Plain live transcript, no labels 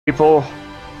people.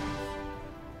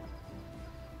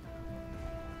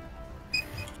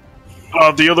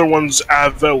 The other one's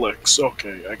Avelix.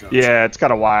 Okay, I got Yeah, it's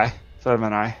got a Y instead of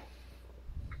an I.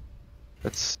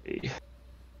 Let's see.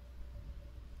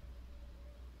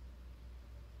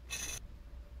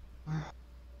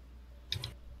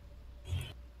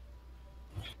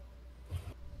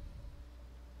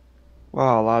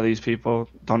 Wow, a lot of these people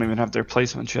don't even have their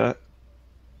placements yet.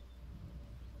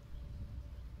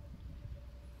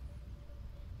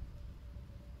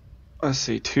 Let's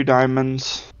see, 2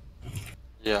 diamonds.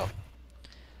 Yeah.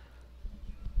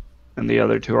 And the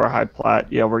other 2 are high plat.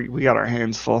 Yeah, we got our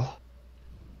hands full.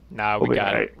 Nah, we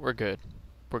got it. We're good.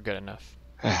 We're good enough.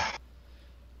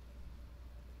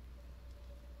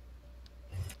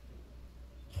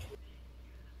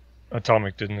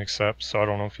 Atomic didn't accept, so I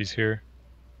don't know if he's here.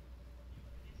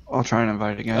 I'll try and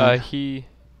invite again. He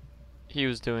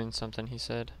was doing something. He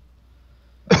said.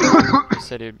 He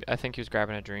said I think he was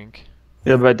grabbing a drink.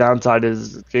 Yeah, but downside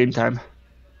is it's game time.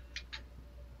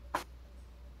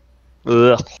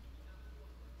 Ugh.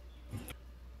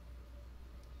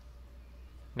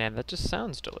 Man, that just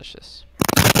sounds delicious.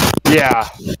 Yeah.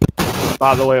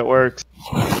 By the way it works.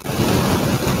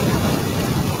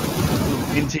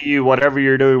 Into you, whatever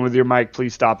you're doing with your mic,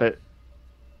 please stop it.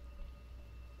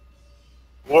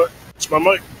 What? It's my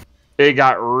mic. It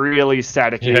got really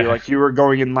staticky, like you were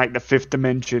going in like the 5th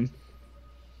dimension.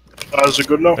 Is it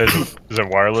good now? Is it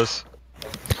wireless?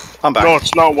 I'm back. No,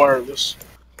 it's not wireless.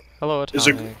 Hello, Is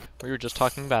Atomic. We were just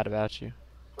talking bad about you.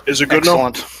 Is it good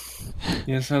Excellent. now?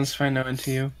 Yeah, sounds fine now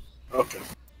into you. Okay.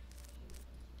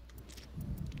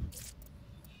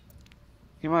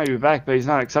 He might be back, but he's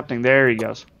not accepting. There he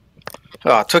goes.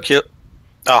 Oh, it took you.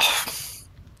 Oh.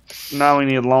 Now we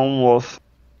need Lone Wolf.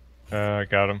 I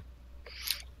got him.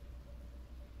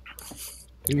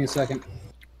 Give me a second.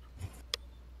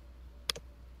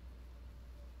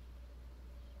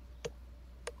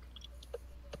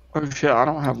 Oh shit, I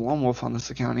don't have Lone Wolf on this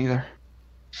account either.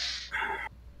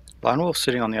 Lone Wolf's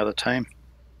sitting on the other team.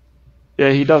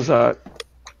 Yeah, he does that.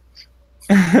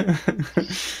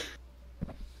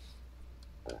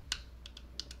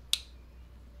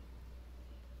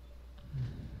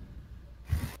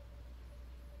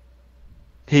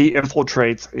 He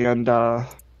infiltrates and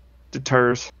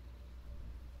deters.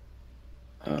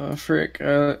 Frick,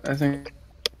 I think...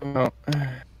 Oh.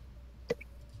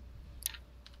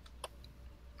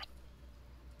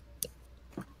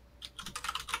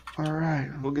 Alright,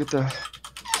 we'll get the...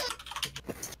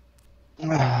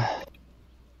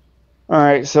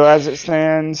 Alright, so as it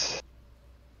stands,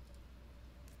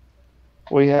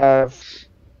 we have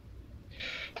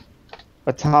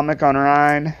Atomic on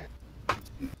Rhine.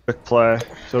 Quick play,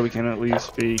 so we can at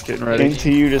least be getting ready.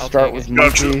 Into you to start with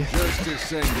Monkey.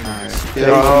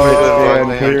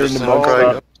 Alright, here in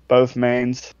the both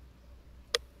mains.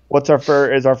 What's our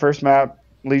first map?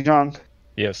 Lijiang?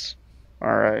 Yes.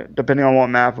 Alright, depending on what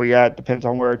map we got, depends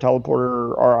on where our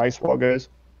teleporter or our ice wall goes.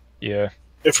 Yeah.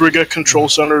 If we get control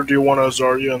center, do you want a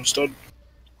Zarya instead?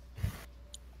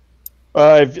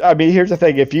 I mean, here's the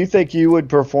thing. If you think you would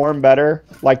perform better,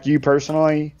 like you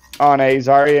personally, on a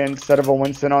Zarya instead of a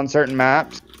Winston on certain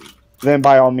maps, then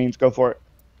by all means, go for it.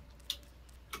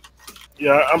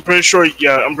 Yeah, I'm pretty sure.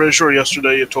 Yeah, I'm pretty sure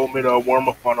yesterday you told me to warm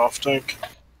up on off tank.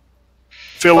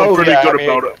 Feeling pretty good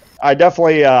about it. I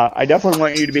definitely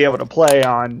want you to be able to play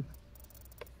on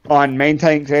main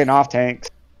tanks and off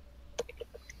tanks.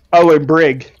 Oh, and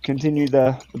Brig. Continue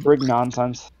the Brig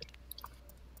nonsense.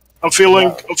 I'm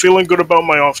feeling good about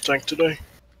my off tank today.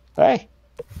 Hey,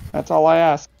 that's all I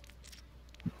ask.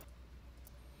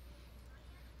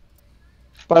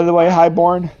 By the way,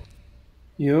 Highborn.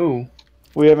 Yo.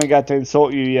 We haven't got to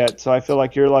insult you yet, so I feel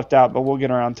like you're left out, but we'll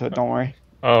get around to it. Don't worry.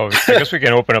 Oh, I guess we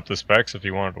can open up the specs if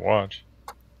you wanted to watch.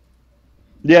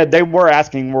 Yeah, they were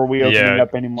asking, were we opening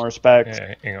up any more specs?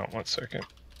 Yeah, hang on 1 second.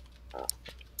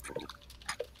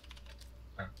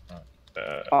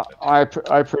 I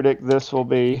predict this will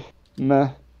be meh.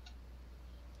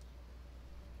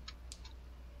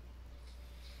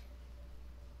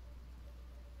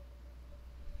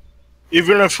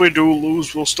 Even if we do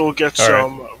lose, we'll still get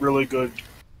really good.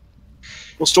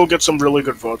 We'll still get some really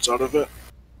good votes out of it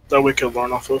that we can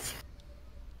learn off of.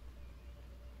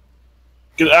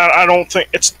 I don't think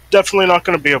it's definitely not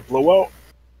going to be a blowout.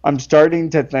 I'm starting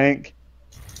to think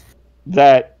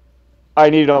that I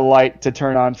need a light to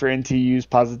turn on for NTU's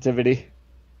positivity.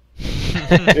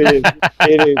 It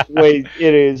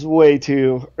is way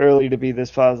too early to be this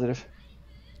positive.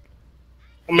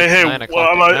 I mean, hey,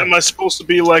 am I supposed to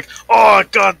be like, oh,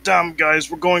 goddamn, guys,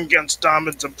 we're going against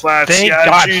diamonds and plats? Thank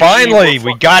God, finally,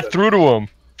 we got through to him.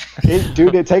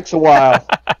 Dude, it takes a while.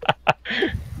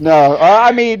 No,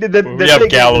 I mean we have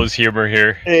gallows humor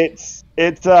here. It's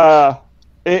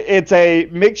a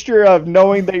mixture of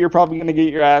knowing that you're probably going to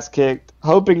get your ass kicked,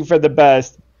 hoping for the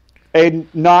best, and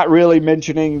not really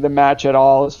mentioning the match at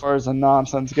all as far as the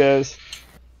nonsense goes.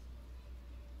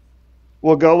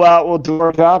 We'll go out, we'll do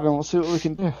our job, and we'll see what we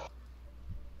can do.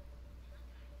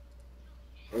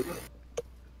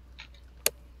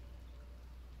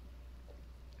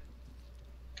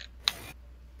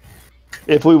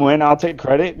 If we win, I'll take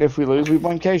credit, and if we lose, we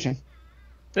blame Cajun.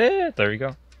 Yeah, there you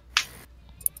go.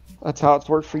 That's how it's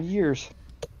worked for years.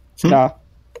 No.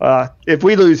 If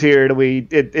we lose here,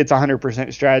 it's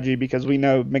 100% strategy because we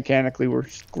know mechanically we're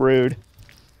screwed.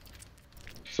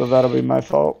 So that'll be my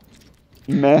fault.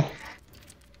 Meh.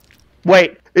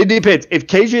 Wait, it depends. If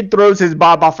Cajun throws his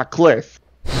bob off a cliff,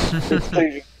 it's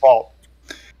Cajun's fault.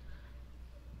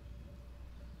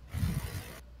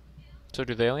 So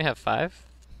do they only have 5?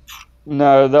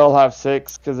 No, they'll have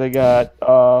 6 because they got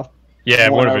yeah,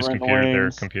 one of over his in the their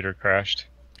wings. computer crashed.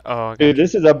 Oh, okay. Dude,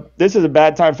 this is a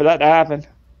bad time for that to happen.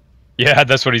 Yeah,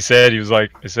 that's what he said. He was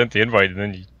like, I sent the invite and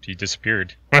then he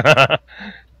disappeared. Like,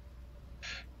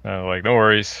 no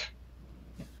worries.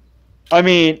 I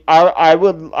mean, I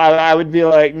would be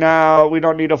like, no, we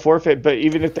don't need a forfeit. But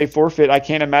even if they forfeit, I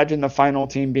can't imagine the final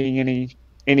team being any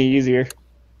easier.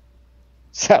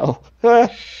 So,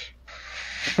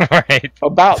 Right.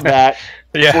 about that.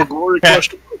 Yeah. Glory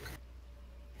question.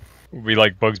 We'll be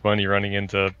like Bugs Bunny running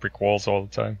into brick walls all the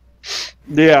time.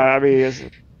 Yeah, I mean,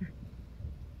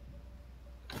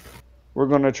 we're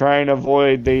gonna try and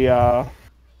avoid the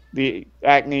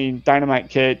Acme Dynamite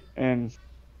kit and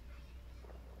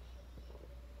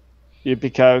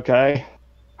yippee-ki-okay.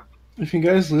 If you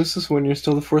guys lose this one, you're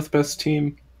still the 4th best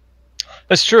team.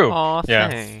 That's true. Aw, yeah.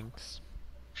 thanks.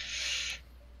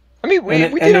 I mean, we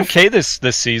did okay this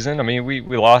season. I mean, we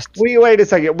lost. Wait a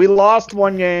second. We lost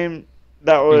one game.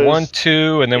 That was We won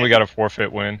 2, and then we got a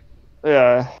forfeit win.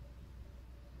 Yeah.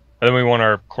 And then we won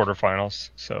our quarterfinals.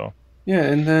 So. Yeah,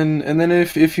 and then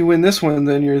if you win this one,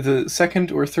 then you're the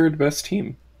 2nd or 3rd best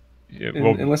team. Yeah,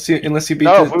 well, unless you beat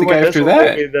No, the guy after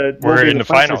that. we're in the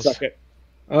finals.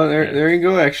 Oh, there you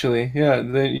go. Actually, yeah,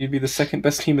 then you'd be the 2nd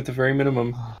best team at the very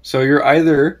minimum. So you're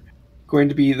either going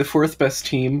to be the 4th best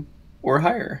team or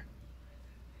higher.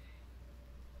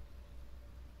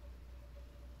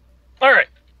 All right,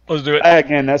 let's do it.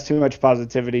 Again, that's too much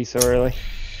positivity so early.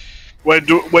 Wait,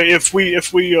 if we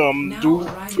do,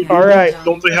 All right.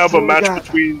 don't they have a match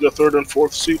between the 3rd and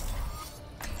 4th seed?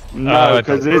 No,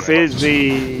 because this is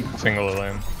the single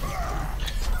limb.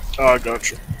 Ah,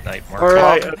 gotcha. Night mark. All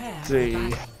right. Let's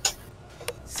see.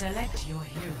 Select your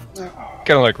hero.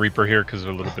 Kind of like Reaper here because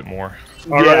they're a little bit more.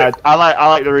 All Yeah, right. I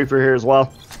like the Reaper here as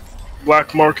well.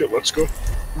 Black market. Let's go.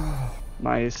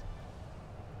 Nice.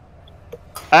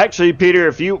 Actually, Peter,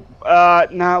 if you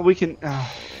we can.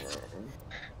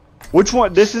 Which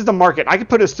one? This is the market. I could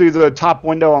put us through the top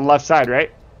window on left side, right?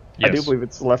 Yes. I do believe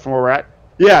it's the left from where we're at.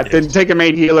 Yeah, then take a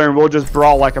main healer and we'll just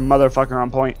brawl like a motherfucker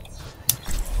on point.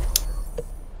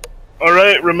 All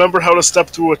right. Remember how to step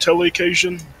through a tele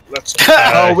occasion? Let's.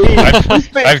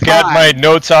 I've got my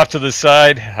notes off to the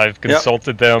side. I've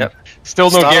consulted them. Yep.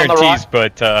 Still no Start on the guarantees,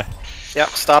 right. but Yep,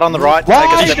 start on the right, Why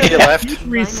take a step to your left. keep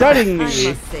resetting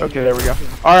me? Okay, there we go.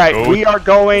 All right, Oh. we are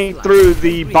going through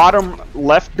the bottom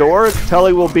left door.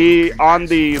 Telly will be on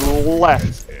the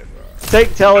left.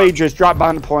 Take Telly, just drop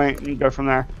behind the point and go from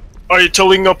there. Are you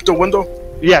telling up the window?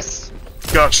 Yes.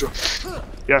 Gotcha.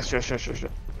 Yes.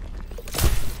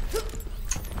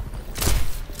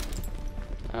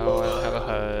 Oh, I don't have a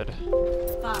HUD.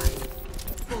 5,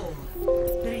 4,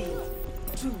 3,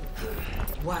 2,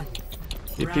 1.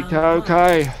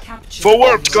 Yippee-ki-okay.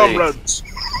 Forward, comrades.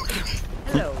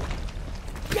 Hello.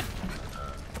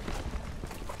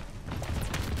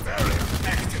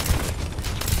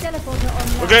 Teleporter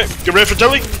online. Okay, get ready for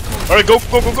telly. All right, go.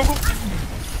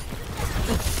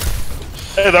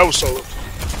 Hey, that was solid.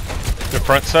 the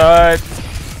front side.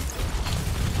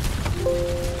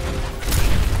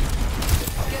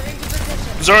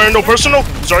 Zarya, no personal.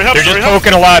 Zarya, half. They're just Zarya, half.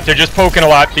 poking a lot. They're just poking a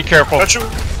lot. Be careful. Got you.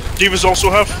 Diva's also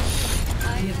half.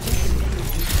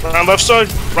 Ryan left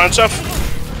side. Ryan's half.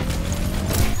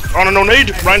 On a no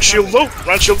nade. Ryan shield low.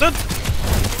 Ryan shield dead.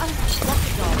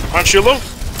 Ryan shield low.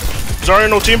 Zarya,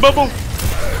 no team bubble.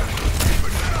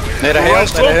 Need a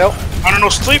Ryan's heal, need a low. heal. I don't know,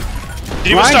 sleep.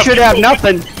 Diva's Ryan half. should have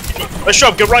nothing. Nice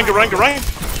job. Get Ryan.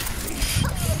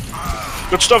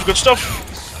 Good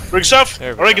stuff. Riggs half.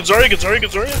 Alright, get Zarya.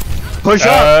 Push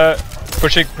up.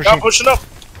 Pushing. Yeah, pushing up.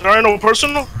 Zarya, no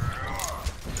personal.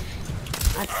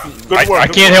 Good work. I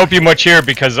can't help you much here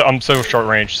because I'm so short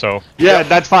range. So Yeah,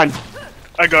 that's fine.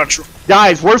 I got you.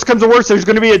 Guys, worst comes to worst, there's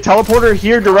going to be a teleporter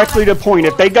here directly to point.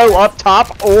 If they go up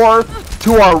top or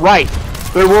to our right,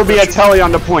 there will be a tele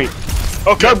on the point.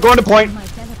 Okay. Nope, going to point.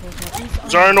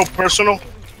 Zara, no personal.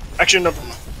 Actually, never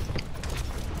mind.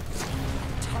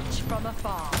 Touch from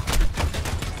afar.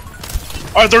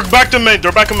 Alright, they're back to main.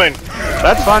 They're back in main.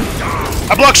 That's fine.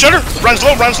 I block Shutter. Run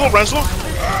slow, run slow, run slow.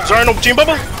 Zara, no team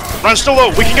bubble. Run still low.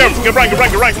 We can get him. Get rank, get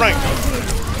rank, get rank, rank.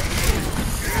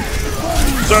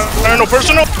 Zara, no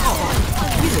personal.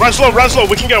 Run slow, run slow.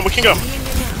 We can get him, we can get him.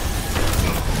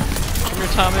 Come here,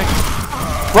 Atomic.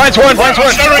 Ryan's one.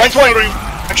 Ryan's one.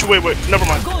 Actually, wait, never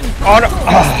mind. Oh, no.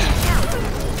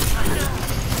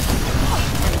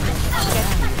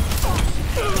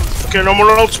 Okay, no more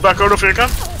ults. Back out of here, can.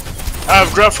 I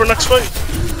have grab for next fight.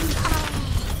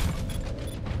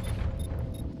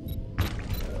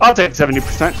 I'll take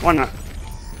 70%. Why not?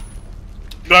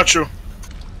 Got you.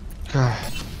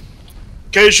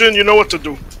 Cajun, you know what to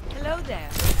do. Hello there.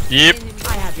 Yep.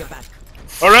 I have your back.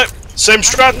 Alright, same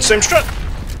strat, same strat.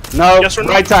 No, Yes or no?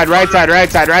 right side, right side, right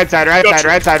side, right side, right side,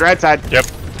 right side, right side. Yep.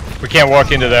 We can't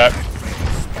walk into that.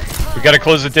 We gotta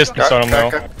close the distance on him now.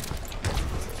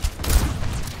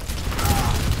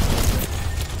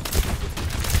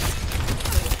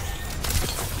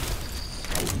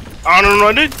 On and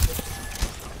ready.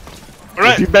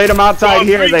 Alright. If you bait them outside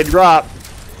here, they drop.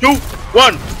 2,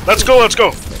 1. Let's go, let's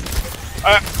go.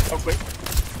 Oh, wait.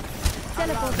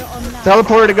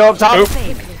 Teleporter to go up top. Oop.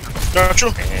 Got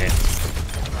you.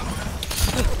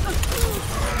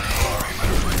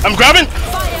 I'm grabbing.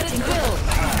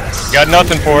 Got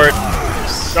nothing for it.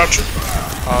 Got you.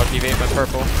 Oh, he made my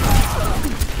purple.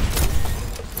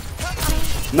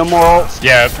 No more ults.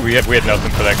 Yeah, we had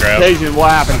nothing for that grab. Asian,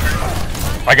 what happened?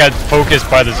 I got focused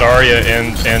by the Zarya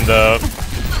and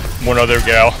one other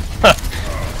gal.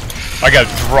 I got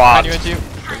dropped. Behind you,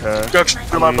 Got you.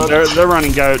 I mean, they're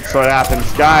running goats, so it happens.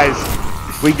 Guys,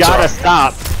 we gotta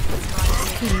stop.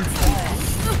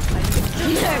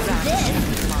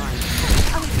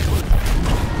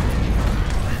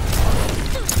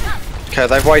 Okay,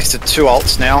 they've wasted 2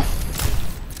 ults now.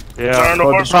 Yeah, no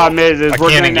but the personal. problem is I we're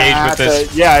can't gonna engage have with this.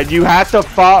 to. Yeah, you have to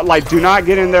fall. Like, do not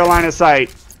get in their line of sight.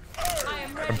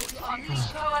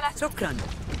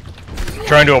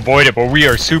 Trying to avoid it, but we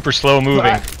are super slow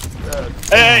moving.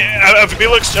 Hey,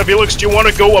 Felix, do you want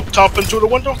to go up top into the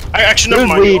window? I actually never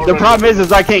mind. The problem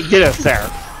is I can't get us there.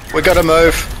 We gotta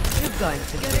move.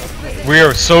 We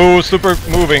are so super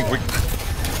moving.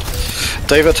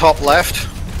 Diva top left.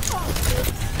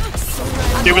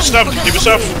 Diva stuff.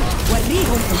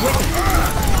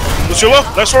 Lucilla,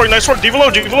 nice work, nice work. Diva low.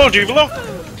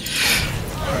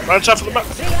 Right top of the map.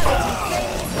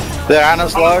 There,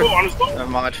 Anna's low. Anna's low. Never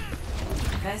mind.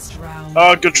 Best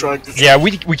round. Good try. Yeah,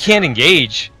 we can't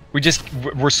engage.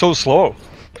 We're so slow.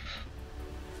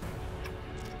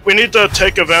 We need to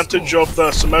take advantage of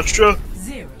the Symmetra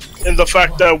in the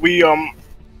fact that we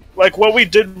like what we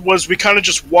did was we kind of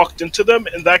just walked into them.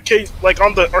 In that case, like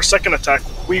on our second attack,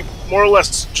 we more or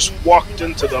less just walked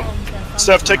into them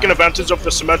instead of taking advantage of the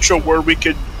Symmetra where we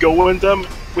could go in them.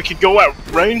 We could go at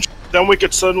range, then we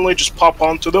could suddenly just pop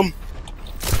onto them.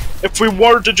 If we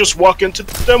were to just walk into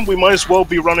them, we might as well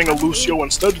be running a Lucio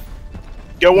instead.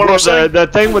 Get what I'm saying? The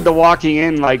thing with the walking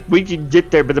in, like, we could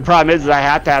get there, but the problem is I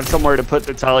have to have somewhere to put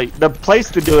the telly. The place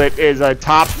to do it is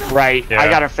top right. Yeah. I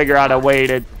gotta figure out a way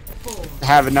to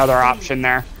have another option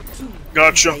there.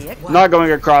 Gotcha. Not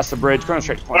going across the bridge, going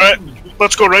straight to point. Alright,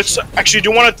 let's go right side. Actually, do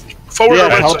you want to forward Yeah, or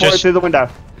right teleport side? through the window.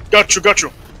 Got you.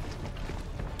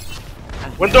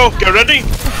 Window, get ready.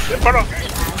 Get para.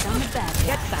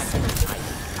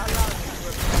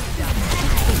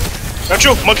 Got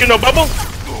you. Monkey no bubble.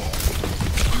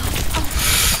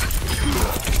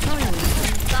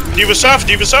 Diva soft.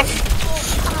 Diva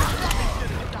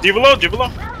low. Need a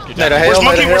Where's heal,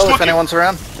 Monkey? Where's if Monkey? anyone's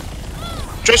around.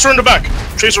 Tracer in the back.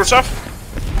 Tracer soft.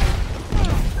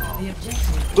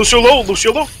 Lucio low.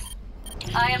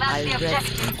 I am at the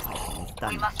objective.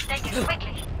 We must take it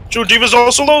quickly. True, Diva's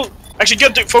also low.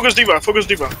 Actually, focus Diva.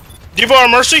 Diva or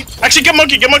Mercy. Actually, get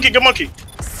Monkey. Monkey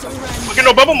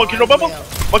no bubble. Monkey low.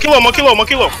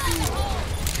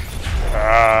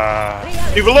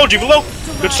 Diva low.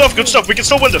 Good stuff. We can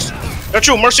still win this. Got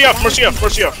you. Mercy off. Mercy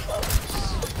outside.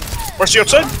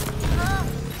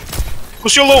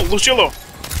 Lucio low.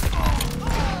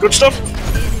 Good stuff.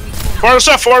 Far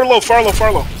low.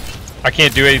 I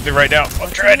can't do anything right now.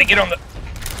 I'm trying to get on the.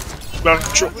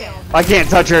 Got you. I can't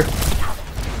touch her.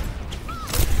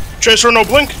 Tracer no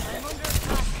blink.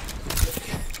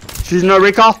 She's no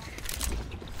recall.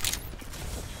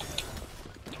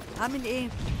 I'm in aim.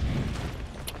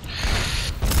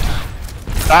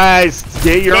 Nice.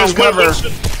 Get your own cover.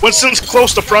 Winston's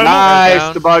close to primal.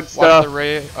 Nice. The bug stuff.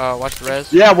 Watch the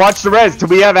res. Yeah, watch the res. Do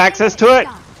we have access to it?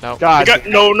 No. God.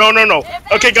 No.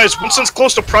 Okay, guys, Winston's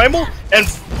close to primal, and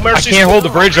Mercy's... I can't hold the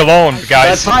bridge alone, guys.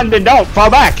 That's fine, then don't. Fall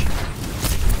back.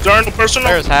 Darn the personal.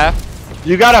 There's half.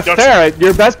 You got a ferret.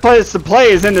 Your best place to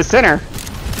play is in the center.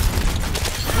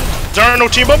 Darn no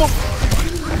team bubble.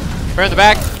 Fair in the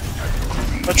back.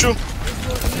 Not true.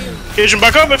 Cajun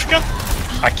back up if you can.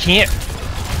 I can't.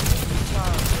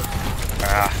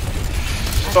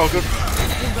 It's all good.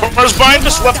 Where's behind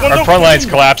this left window? Our front line's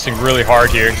collapsing really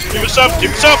hard here. Keep it up, keep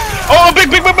it up. Oh, big.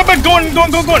 Going.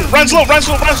 Run slow.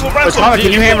 Atomic,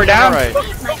 can you hammer down? Right.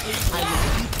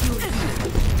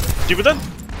 Keep it done.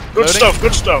 Good stuff.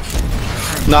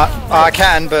 No, I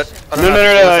can, but I don't know.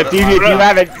 No. If you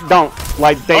have it, don't.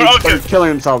 Like, they start killing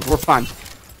themselves. We're fine.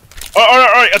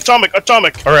 Alright, Atomic.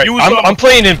 Alright, I'm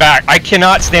playing in back. I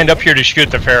cannot stand up here to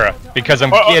shoot the Pharah because I'm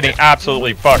getting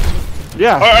absolutely fucked.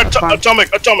 Yeah. Alright,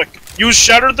 Atomic. Use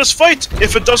Shatter this fight.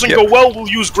 If it doesn't go well, we'll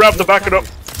use Grab to back it up.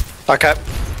 Okay.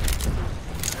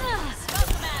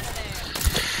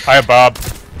 I have Bob.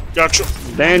 Gotcha.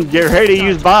 Then get ready to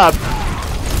use Bob.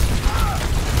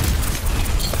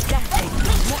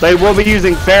 They will be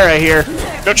using Pharah here.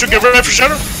 Gotcha, get ready for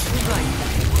Shatter.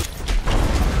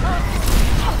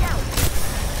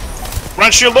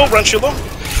 Run shield low. Nice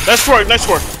work.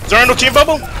 Is there no team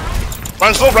bubble?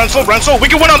 Run slow. We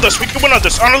can win on this.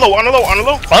 On a low. On a.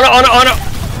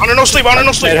 No sleep. You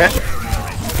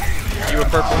were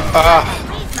purple.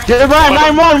 Get it round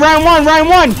one.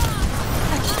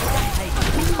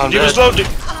 I'm He was low.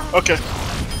 Okay.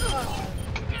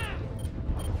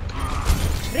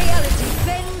 Reality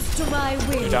bends to my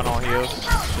will. Down all heals. Just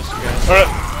you guys. Alright.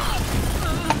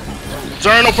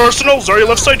 Zarya no personal. Zarya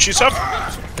left side. She's up.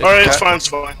 Alright, it's fine.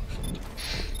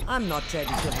 I'm not ready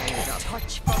to hold up.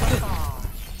 Touch from afar.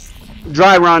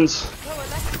 Dry runs.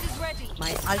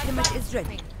 My ultimate is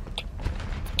ready.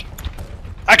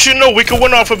 Actually, no. We can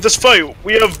win off of this fight.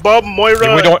 We have Bob, Moira.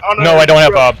 Yeah, we don't. Anna, No, I don't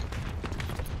have Bob.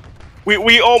 We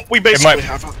basically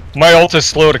have him. My ult is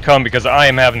slow to come because I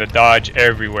am having to dodge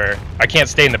everywhere. I can't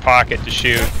stay in the pocket to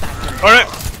shoot. Alright,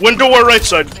 window or right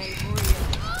side?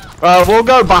 We'll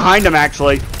go behind him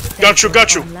actually. Got you.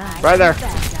 Right there.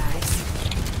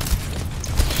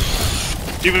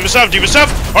 Divas have.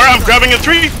 Alright, I'm grabbing in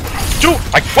 3, 2.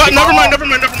 What? Never mind.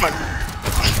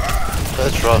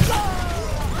 That's rough.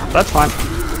 That's fine.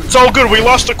 It's all good. We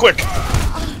lost it quick.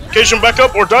 Cajun back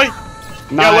up or die.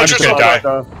 No, Yeah, I'm just gonna die.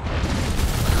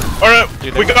 Alright,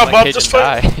 we got Bob this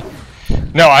fight.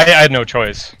 No, I had no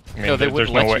choice. I mean, No, they there's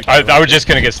wouldn't no let way. you die I was just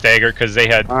gonna get staggered because they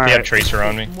had Alright. Tracer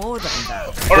on me. More than that.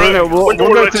 Alright,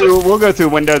 We'll go through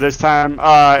window this time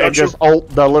and just ult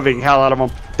the living hell out of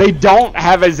them. They don't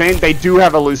have a Zen. They do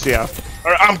have a Lucio.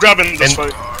 Alright, I'm grabbing this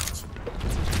fight.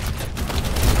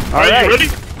 Alright, you ready?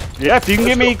 Yeah, if you can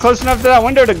get me close enough to that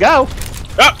window to go.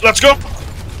 Yeah, let's go.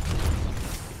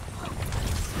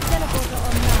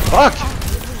 Fuck.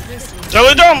 Tell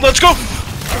it down. Let's go.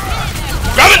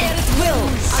 Grab it.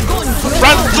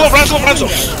 Run slow. Run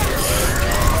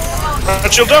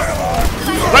shield up.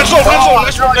 Run slow.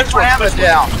 Next one.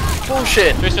 Down.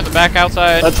 Bullshit. Fish in the back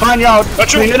outside. That's fine, y'all.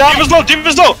 Clean it up.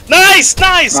 Divas low. Nice.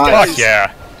 Fuck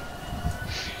yeah.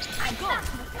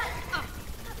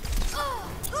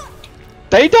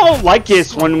 They don't like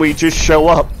us when we just show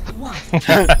up.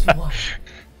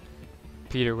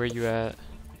 Peter, where you at?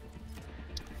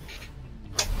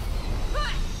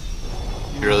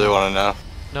 You really want to know?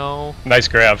 No. Nice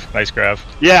grab.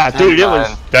 Yeah, dude, it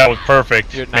was. That was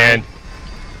perfect, You're man.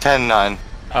 10-9.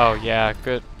 Oh yeah,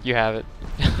 good. You have it.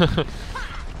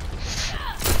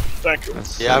 Thank you.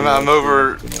 Yeah,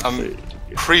 I'm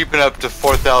creeping up to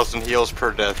 4,000 heals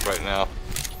per death right now.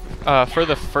 For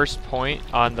the first point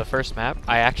on the first map,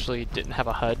 I actually didn't have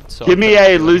a HUD, so Give me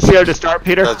a Lucio to start,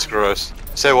 Peter. That's gross.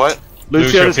 Say what?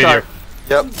 Lucio to start.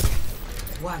 Yep.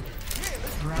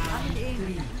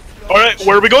 Alright,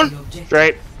 where are we going?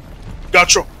 Straight.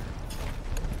 Gotcha.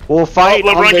 We'll fight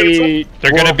on the...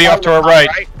 They're gonna be off to our right.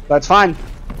 That's fine.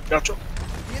 Gotcha.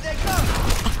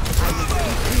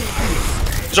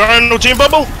 Is there no team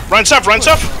bubble? Ryan Seth.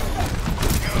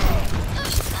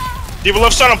 Diva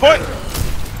left side on point.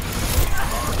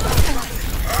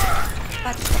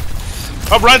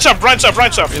 Oh, Ryan Seth.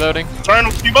 reloading. Sorry,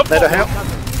 no team bubble. Let her help.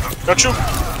 Got you.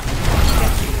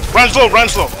 Run slow.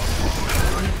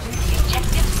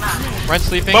 Run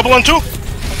sleeping. Bubble on 2.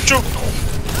 True.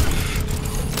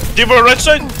 Diva right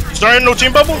side. Sorry, no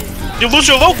team bubble. You lose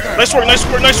your low. Nice work. Run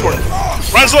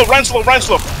slow.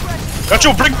 Got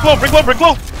you. Brick low.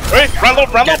 Alright, run low.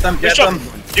 Get them.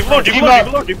 Deep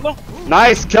low.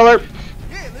 Nice, killer.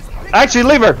 Actually,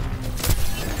 leave her.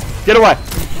 Get away.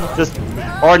 Just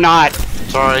or not.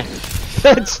 Sorry.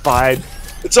 It's fine.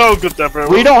 It's all good there, bro.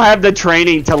 We don't have the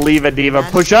training to leave a diva.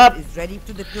 Push up.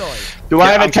 Do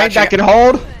I have a tank that can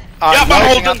hold? Yeah,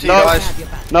 I'm holding.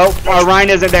 Nope. Our Ryan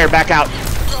isn't there. Back out.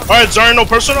 Alright, Zarya, no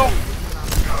personal.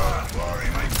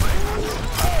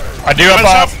 I do have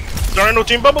off. Zarya, no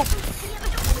team bubble.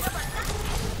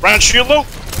 Ryan shield low.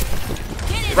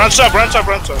 Ryan sub.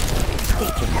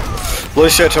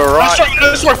 Lucio to her right.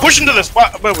 Let's work. Push into this.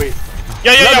 Wait.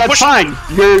 Yeah. That's Push. fine.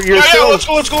 You're still. Let's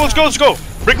go.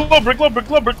 Brick low.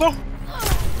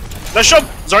 Nice shot.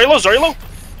 Zarya low.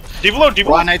 Diva low.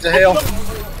 Ryan needs a heal.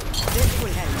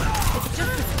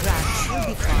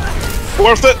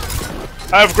 Worth it.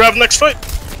 I have grabbed next fight.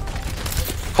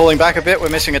 Pulling back a bit, we're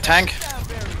missing a tank.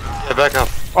 Yeah, back up.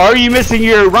 Are you missing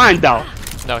your Ryan though?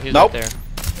 No, he's Nope. right there.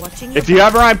 If you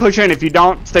have Ryan, push in. If you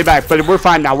don't, stay back. But we're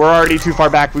fine now. We're already too far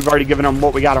back. We've already given them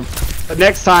what we got them. But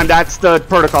next time, that's the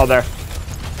protocol there.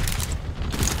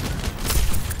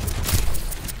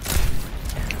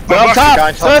 Go up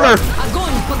top, server.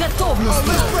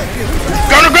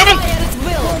 Garner, grab him.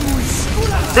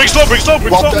 Break slow.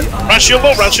 Run shield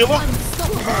low.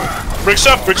 Bricks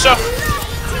up.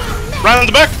 Run in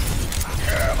the back.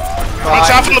 Run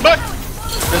half in the back.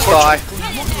 Just die.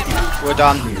 We're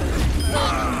done.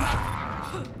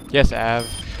 Yes, Av.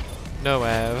 No,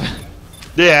 Av.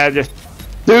 Yeah, just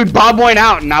dude. Bob went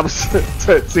out, and I was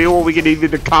to see what we could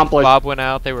even accomplish. Bob went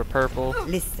out. They were purple.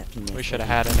 We should have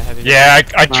had it in a heavy. Yeah,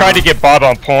 I tried to get Bob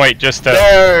on point just to.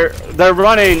 They're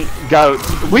running goats.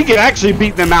 We can actually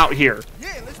beat them out here.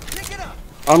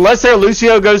 Unless their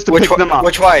Lucio goes to pick them up.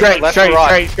 Which way? Left or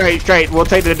right? Straight. We'll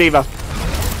take the diva.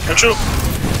 Got you.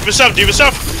 Diva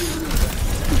self.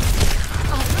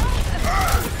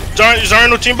 Zarya,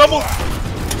 no team bubble.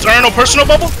 Zarya, no personal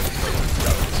bubble.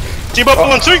 Team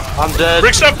bubble on 3. I'm dead.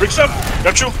 Bricks up.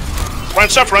 Got you. Run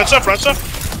stuff.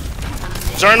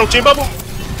 Zarya, no team bubble.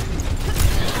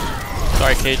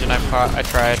 Sorry, Cajun. I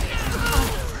tried.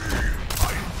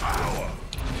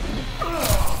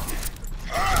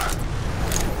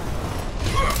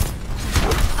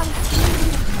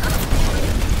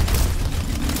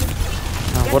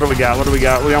 What do we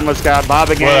got? We almost got Bob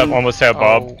again. Well, almost have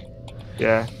Bob.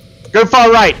 Yeah. Go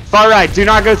far right. Do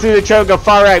not go through the choke. Go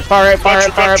far right.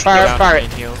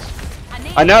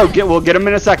 I know. We'll get him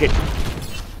in a second.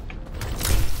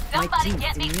 Somebody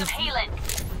get me some healing.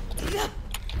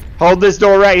 Hold this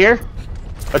door right here.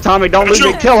 Atomic, don't lose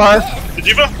it. Kill her.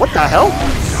 Diva. What the hell?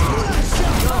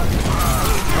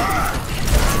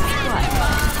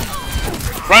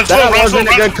 That wasn't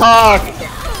a good call.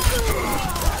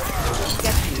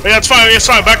 Yeah, it's fine.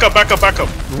 Back up.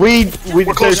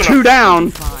 They're 2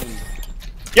 down.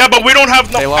 Yeah, but we don't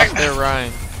have no. They lost their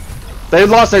Ryan. They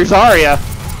lost their Zarya.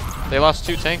 They lost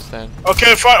 2 tanks then.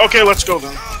 Okay, fine. Okay, let's go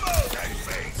then.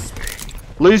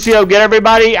 Lucio, get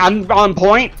everybody. I'm on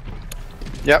point.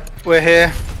 Yep, we're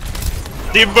here.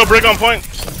 Diva break on point.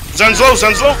 Zen's low.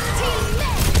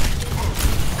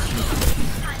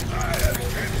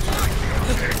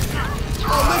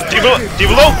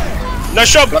 Diva low. Nice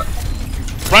shot.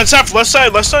 Run south, left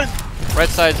side. Right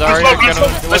side, Zarya.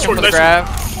 Looking for the grab.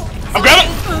 I'm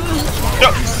grabbing.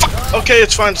 No, fuck. Okay,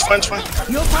 it's fine.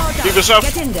 Diva's up.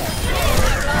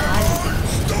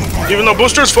 Diva no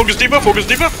boosters. Focus Diva.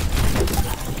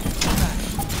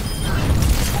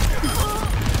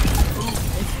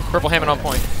 Purple Hammond on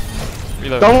point.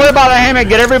 Reload. Don't worry about the Hammond.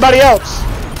 Get everybody else.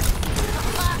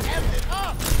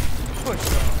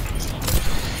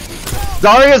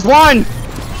 Zarya's 1.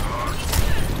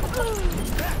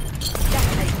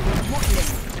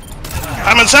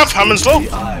 Hammond's low.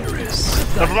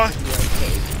 Never mind.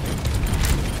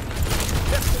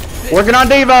 Working on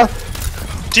Diva.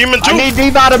 Demon 2. I need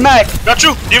Diva out of mech. Got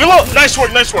you. Diva low. Nice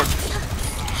work.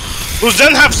 Who's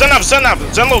Zen have?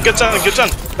 Zen low. Get Zen.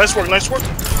 Nice work.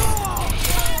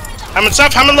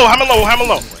 Hammond low.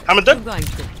 Hammond dead.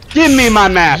 Give me my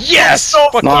map. Yes.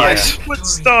 Nice. Good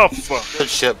stuff. Good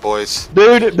shit, boys.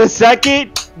 Dude, the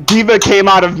second Diva came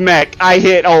out of mech, I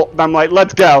hit ult. I'm like,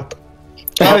 let's go.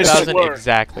 12,000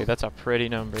 exactly. That's a pretty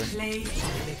number.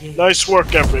 Nice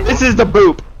work, everyone. This is the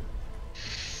boop.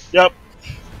 Yep.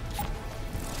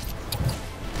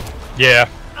 Yeah.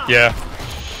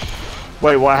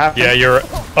 Wait, what happened? Yeah, your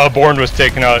Born was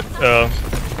taken out.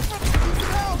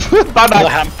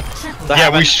 Bye-bye.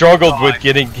 Yeah, we struggled with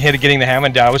getting the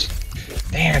Hammond down.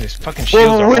 Damn, this fucking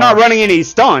shields Well, we're not running any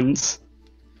stuns.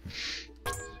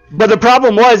 But the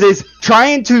problem is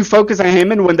trying to focus on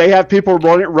Hammond when they have people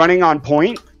running on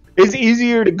point is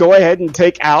easier to go ahead and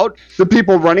take out the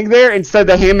people running there instead of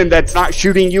the Hammond that's not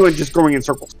shooting you and just going in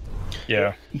circles.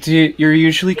 Yeah. You're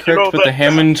usually correct, know, but the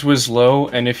Hammond was low,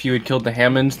 and if you had killed the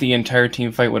Hammond, the entire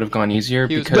team fight would have gone easier.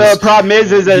 Because the problem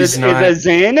is a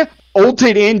Zen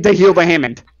ulted in to heal the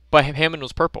Hammond. But Hammond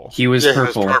was purple. He was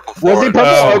purple. Was he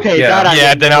purple? Okay,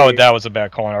 yeah. That was a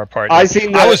bad call on our part. I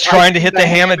was trying to hit the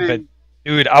Hammond, but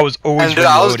dude, I was always reloading.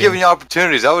 I was giving you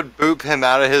opportunities. I would boop him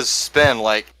out of his spin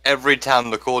like every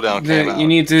time the cooldown came out. You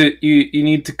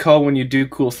need to call when you do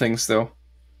cool things, though.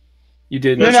 You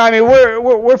did. No, I mean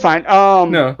we're fine.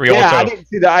 No, yeah, I didn't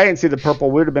see the the purple.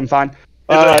 We'd have been fine.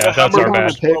 That's our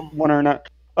bad. Pick one or not.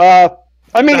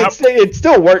 I mean, it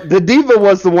still worked. The Diva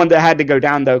was the one that had to go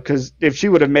down though, because if she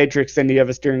would have matrixed any of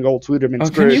us during Gold, we'd have been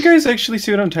screwed. Can you guys actually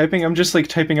see what I'm typing? I'm just like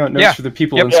typing out notes for the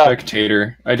people in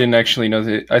Spectator. I didn't actually know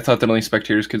that. I thought that only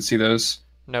spectators could see those.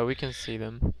 No, we can see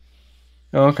them.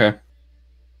 Oh, okay.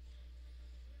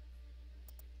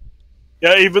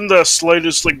 Yeah, even the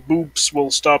slightest like boops will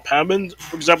stop Hammond.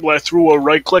 For example, I threw a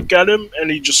right click at him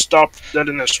and he just stopped dead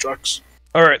in his tracks.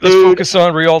 Alright, let's focus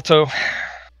on Rialto.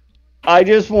 I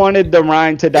just wanted the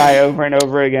Rhine to die over and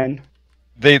over again.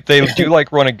 They do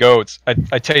like running goats. I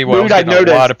tell you what, I was getting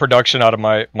a lot of production out of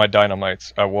my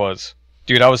dynamites. I was.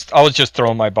 Dude, I was just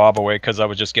throwing my bob away because I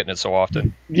was just getting it so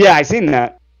often. Yeah, I seen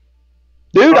that.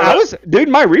 Dude,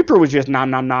 my Reaper was just nom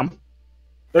nom nom.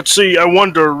 Let's see, I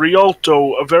wonder,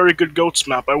 Rialto, a very good goats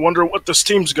map. I wonder what this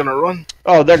team's gonna run.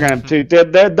 Oh, they're gonna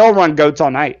they'll run goats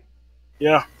all night.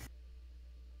 Yeah.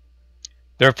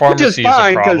 Their pharmacy is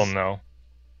a problem though.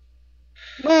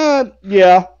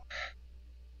 Yeah.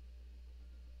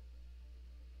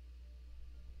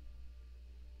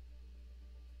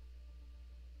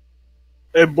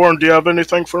 Hey, Born, do you have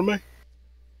anything for me?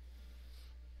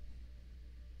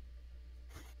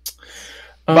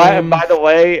 By the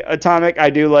way, Atomic, I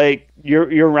do like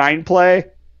your Rhine play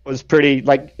was pretty,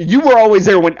 like, you were always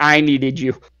there when I needed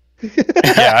you.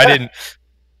 Yeah, I didn't.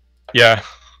 Yeah.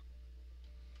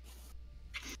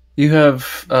 You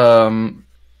have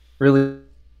really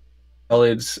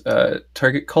solid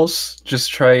target calls. Just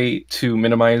try to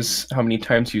minimize how many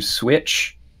times you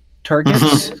switch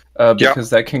targets, because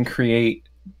that can create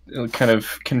kind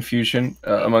of confusion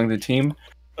among the team.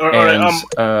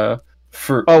 I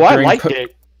like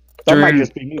it. That might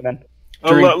just be me then.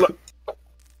 Hold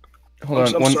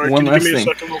on, one last give me thing.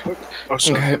 a second real quick? Oh,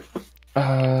 sorry.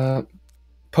 Okay.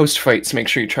 Post fights, make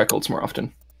sure you track ults more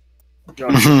often.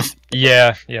 Gotcha.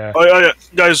 Yeah.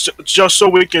 Guys, just so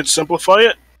we can simplify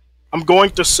it, I'm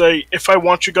going to say if I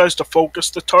want you guys to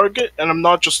focus the target, and I'm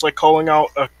not just like calling out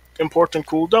a important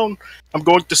cooldown, I'm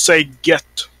going to say get.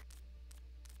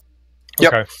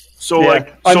 Yep. Okay. So if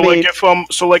I want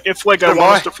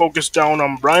us to focus down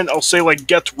on Rhine, I'll say like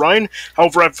get Rhine.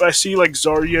 However, if I see like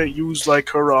Zarya use like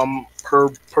her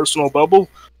personal bubble,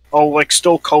 I'll like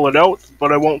still call it out,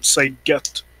 but I won't say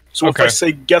get. So if I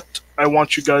say get, I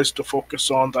want you guys to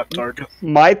focus on that target.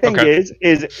 My thing is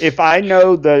if I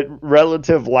know the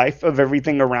relative life of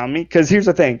everything around me, because here's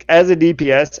the thing, as a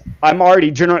DPS, I'm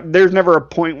already there's never a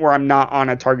point where I'm not on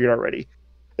a target already.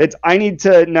 I need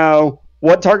to know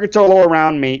what targets are all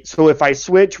around me, so if I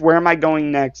switch, where am I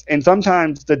going next? And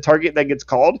sometimes the target that gets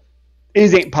called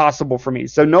isn't possible for me.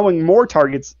 So knowing more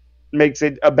targets makes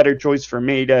it a better choice for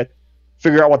me to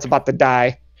figure out what's about to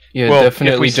die. Yeah,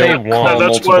 definitely don't call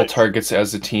multiple targets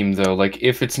as a team, though. Like,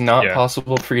 if it's not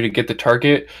possible for you to get the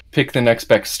target, pick the next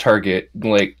best target.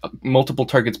 Like, multiple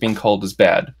targets being called is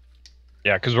bad.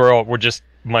 Yeah, because we're just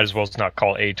might as well not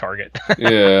call a target.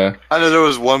 Yeah. I know there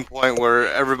was one point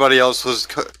where everybody else was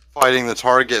fighting the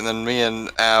target, and then me and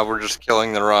Av were just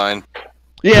killing the Rhine.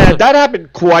 Yeah, that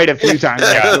happened quite a few times.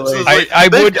 Actually.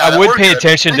 I would pay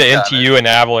attention to NTU and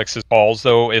Avalix's calls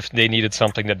though if they needed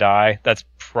something to die. That's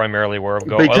primarily where I'm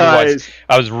going. Otherwise,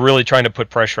 I was really trying to put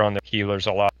pressure on the healers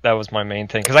a lot. That was my main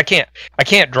thing because I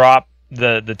can't drop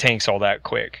the tanks all that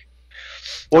quick.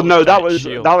 Well, no, that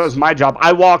was my job.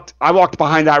 I walked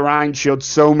behind that Rhine shield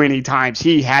so many times.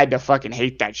 He had to fucking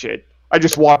hate that shit. I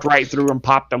just walked right through and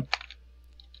popped him.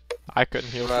 I couldn't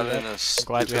heal for that. I'm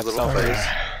glad you had self-raise.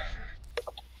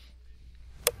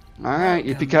 Alright,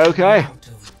 yippee-ki-okay.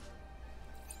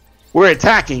 We're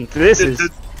attacking. This is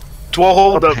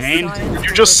hold up. pain. Did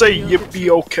you just say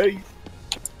yippee-okay?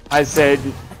 I said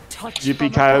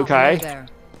yippee-ki-okay.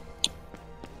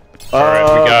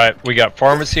 Alright, we got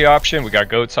pharmacy option, we got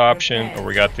goats option, or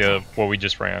we got the what we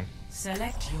just ran.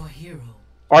 Select your hero.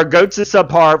 Our goats is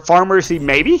subpar. Pharmacy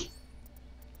maybe?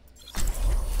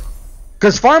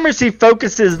 Because pharmacy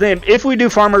focuses them. If we do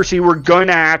pharmacy, we're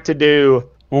gonna have to do.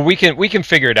 Well, we can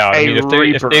figure it out. I mean,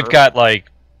 if they've got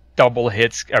like double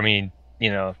hits, I mean,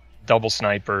 double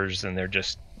snipers, and they're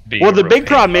just being. Well, the big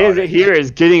problem is here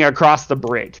is getting across the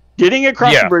bridge. Getting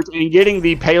across the bridge and getting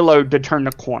the payload to turn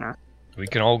the corner. We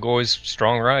can all go as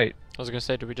strong right. I was gonna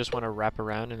say, do we just want to wrap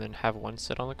around and then have one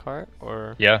sit on the cart,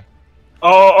 or? Yeah.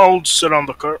 I'll sit on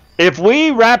the cart. If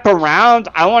we wrap around,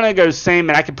 I want to go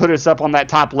same, and I can put us up on that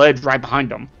top ledge right behind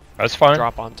them. That's fine.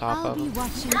 Drop on top of them.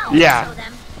 Yeah,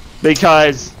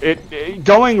 because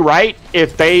going right,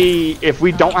 if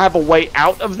we don't have a way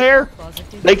out of there,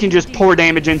 they can just pour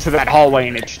damage into that hallway,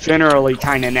 and it's generally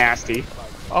kind of nasty.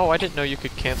 Oh, I didn't know you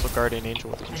could cancel Guardian Angel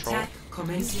with control.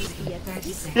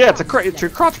 Yeah, it's your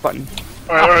crotch button.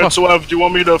 Alright, so do you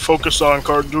want me to focus on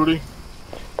card duty?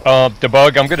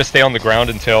 Debug, I'm gonna stay on the ground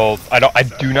until I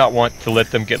do not want to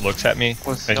let them get looks at me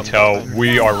until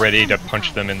we are ready to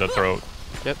punch them in the throat.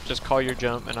 Yep, just call your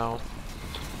jump and I'll.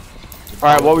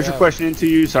 Alright, what was your question into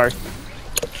you? Sorry.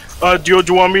 Do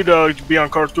you want me to be on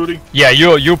cart duty? Yeah,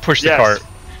 you push the cart,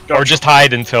 or just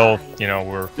hide until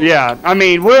we're. Yeah, I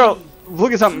mean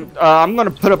look at something. I'm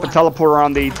gonna put up a teleporter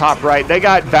on the top right. They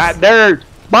got that. They're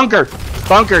bunker.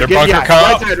 They're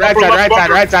bunker.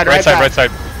 Right side.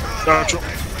 Gotcha.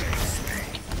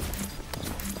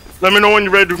 Let me know when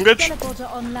you're ready to engage.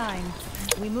 Teleporter online.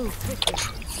 We move quickly.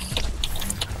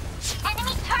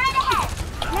 Enemy turret ahead.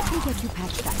 Let me get you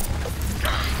patched up.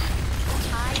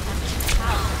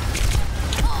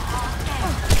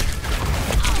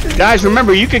 Guys,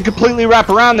 remember, you can completely wrap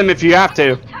around them if you have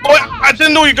to. Oh, I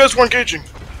didn't know you guys weren't engaging.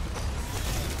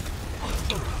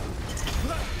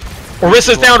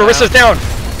 Orissa's down.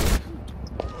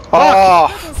 Oh,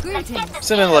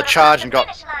 sent in a charge and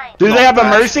got. Do they have a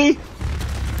mercy?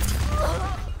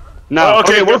 No.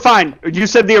 Okay, we're fine. You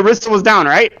said the Orissa was down,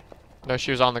 right? No,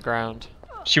 she was on the ground.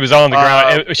 She was on the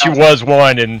ground. She was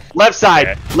one and. Left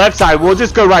side. We'll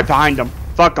just go right behind them.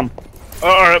 Fuck them.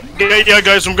 Alright, yeah,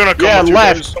 guys, I'm gonna come with you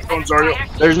left. Guys.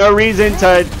 There's no reason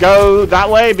to go that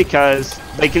way because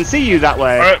they can see you that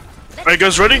way. Alright, are you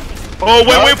guys ready? Oh,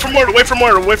 wait for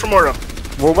Moira.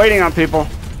 We're waiting on people.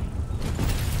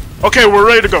 Okay, we're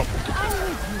ready to go.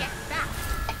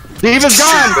 D.Va's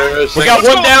gone! We got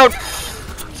one down!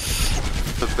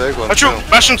 The big one. Got you!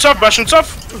 Bastion tough!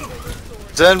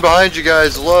 Zen behind you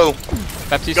guys, low.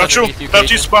 Baptiste got you!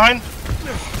 Baptiste behind.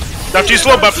 Baptiste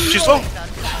low.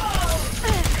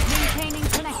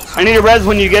 I need a res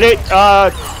when you get it,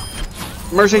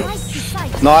 Mercy.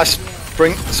 Nice.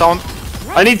 Bring someone.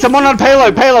 I need someone on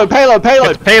payload. Payload. I'll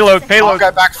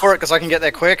go back for it because I can get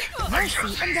there quick.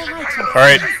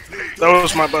 Alright. That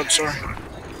was my bad, sorry.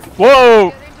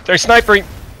 Whoa! They're sniping.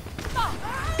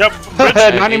 Yep. Not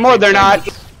anymore, they're not.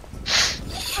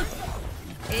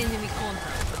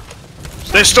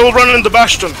 They're still running the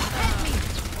Bastion.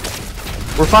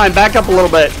 We're fine, back up a little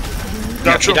bit.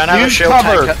 Got you. Don't have a shield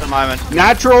tank at the moment.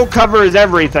 Natural cover is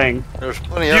everything. There's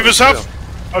plenty of D.Va's half?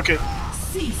 Okay.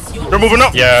 They're moving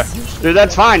up. Yeah. Dude,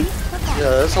 that's fine.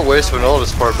 Yeah, that's a waste of an ult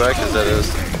as far back as that is.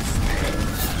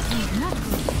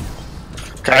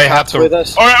 Okay, I have some.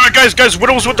 Alright, guys,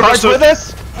 Widow's with the rest of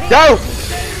us. Go!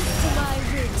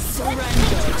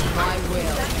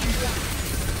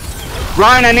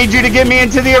 Ryan, I need you to get me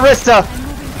into the Orisa.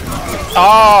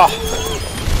 Oh!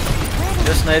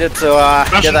 Just needed to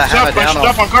get that hammer down on.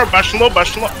 On cart, Bastion low.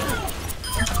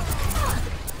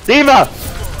 D.Va!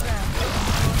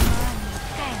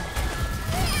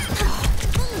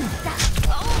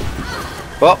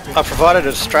 Well, I provided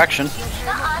a distraction.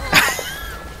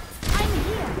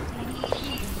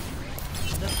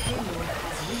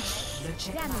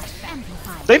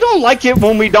 They don't like it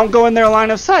when we don't go in their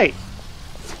line of sight.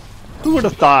 Who would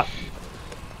have thought?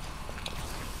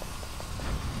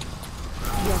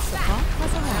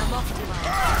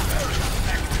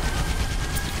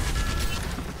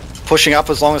 Pushing up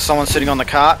as long as someone's sitting on the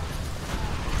cart.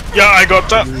 Yeah, I got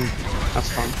that. That's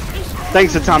fine.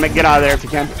 Thanks, Atomic. Get out of there if you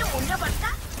can.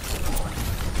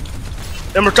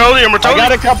 Immortality. I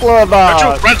got a couple of.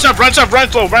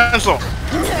 Run slow.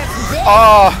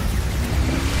 Oh.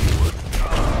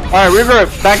 Alright, regroup.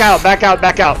 Back out.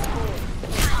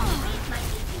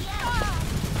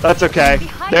 That's okay.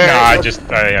 I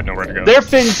had nowhere to go. They're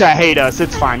finna hate us.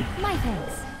 It's fine.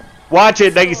 Watch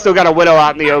it. They still got a Widow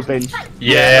out in the open.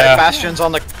 Yeah. Bastion's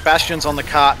on the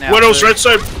cart now. Widow's right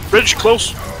side bridge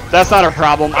close. That's not a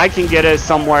problem. I can get us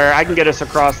somewhere. I can get us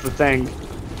across the thing.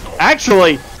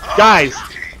 Actually, guys,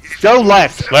 go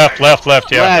left. Left,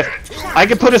 yeah. Left. I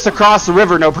can put us across the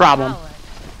river, no problem.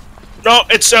 No,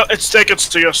 it's taking us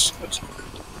to us.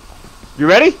 You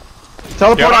ready?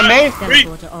 Teleport on me.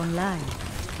 Teleporter online.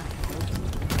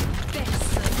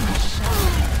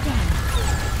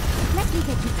 Let me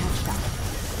get you patched up.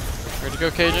 Ready to go,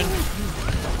 Cajun?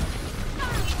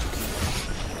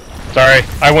 Sorry,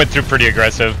 I went through pretty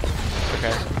aggressive.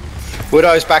 Okay.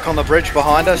 Widow's back on the bridge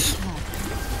behind us.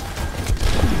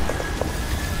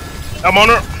 I'm on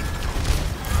her.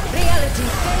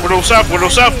 Widow's up,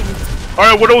 Widow's up.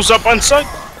 Alright, Widow's up on site.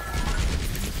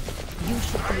 You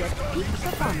should be at peak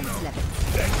performance level.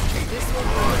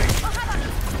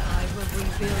 I will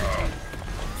rebuild you.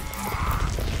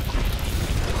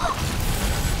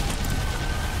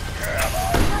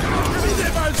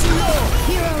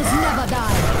 Heroes never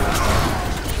die.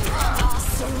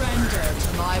 Surrender to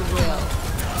my will.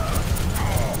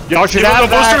 Y'all should D.Va have low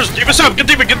that. boosters. D.Va's up. Get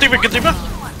D.Va, get D.Va, get D.Va.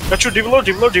 Got you, D.Va low,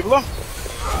 D.Va low, D.Va low.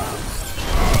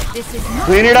 This is not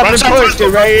Clean it up and push.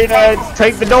 Get ready to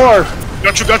take the door.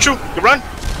 Got you, got you. Get run.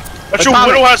 Got you, Atomic,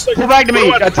 Widow has... pull back to me.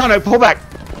 Atomic, pull back.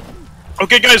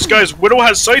 Okay, guys, Widow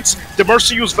has sights. Did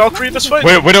Mercy use Valkyrie this fight?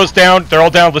 Widow's down. They're all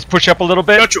down. Let's push up a little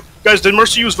bit. Got you. Guys, did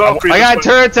Mercy use Valkyrie I this got fight?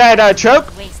 turrets at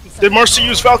choke. Did Mercy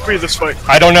use Valkyrie this fight?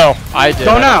 I don't know. I did.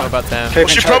 Don't I know. don't know about them. Well,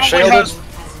 she probably has...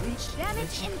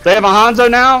 They have a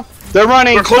Hanzo now. They're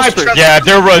running We're close to snipers. Yeah,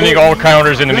 they're running all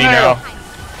counters into me now.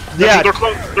 Yeah. They're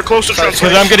close to Because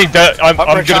translation. I'm getting... I'm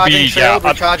gonna be... Shield, Yeah.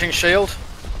 recharging shield.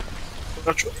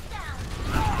 Got you.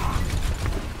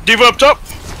 D.Va up top.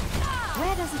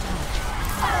 Where does it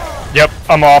hurt? Yep,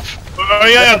 I'm off.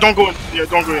 Yeah, don't go in. Yeah,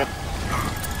 don't go in.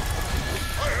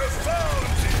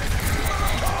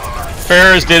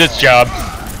 Ferris did its job.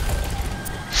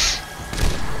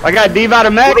 I got D.Va to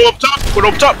mech. Widow up top. Widow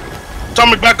up top.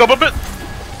 Atomic back up a bit.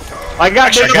 I got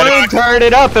Actually, this I got room it. turret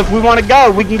it up if we want to go.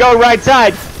 We can go right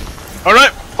side.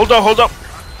 Alright, hold up, hold up.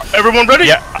 Everyone ready?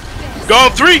 Yeah. Go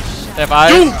on 3, 2, They have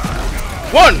eyes.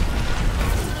 1.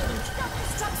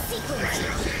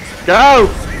 Go.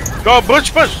 Go,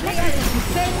 push, push.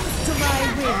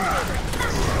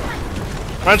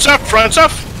 Run soft, run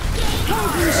soft.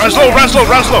 Run slow, run slow,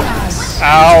 run slow.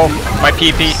 Ow. My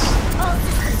PP.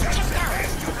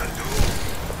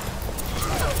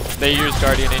 They use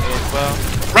Guardian Angel as well.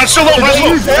 Run slow, run slow.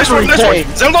 use Nice one, nice one.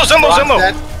 Zenlo, Zenlo,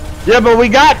 Zenlo. Yeah, but we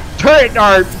got turret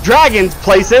or dragons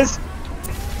places.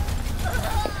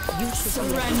 You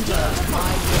surrender to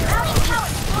my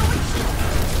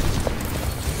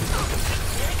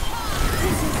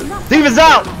D.Va's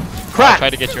out. I Crap. tried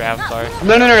to get you out. I'm sorry.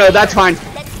 No, that's fine.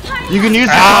 You can use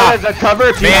the turret as a cover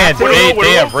if you Man, have to.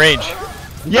 they have range.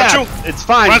 Yeah, Got you. it's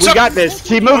fine. Run We up. got this.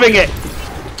 Keep moving it.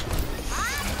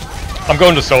 I'm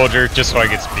going to soldier just so I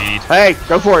get speed. Hey,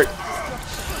 go for it.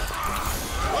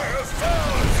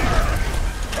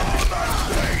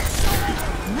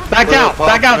 Back out,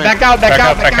 back out, back out, back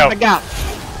out, back out, back out.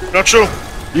 Not true.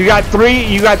 You got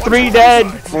three dead.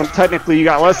 Well, technically you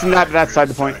got less than that, but that's beside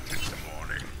the point.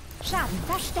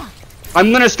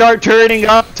 I'm gonna start turreting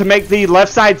up to make the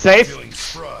left side safe.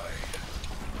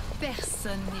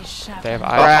 They have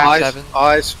eyes. Eyes, 7.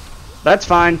 eyes. That's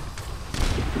fine.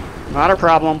 Not a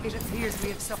problem. It appears we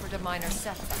have suffered a minor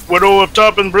setback. Widow up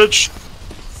top and bridge.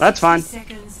 That's fine.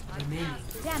 Seconds remaining.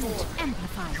 Damage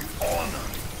amplified.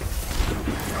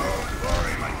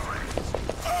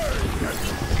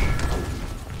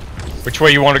 Which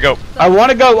way you want to go? I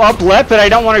want to go up left, but I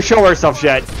don't want to show ourselves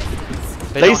yet.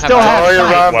 They don't still have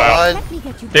have sight.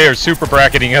 Wow. They are super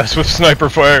bracketing us with sniper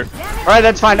fire. All right,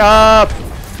 that's fine.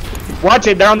 Watch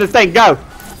it. They're on the thing. Go.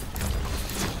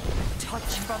 Touch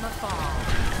from afar.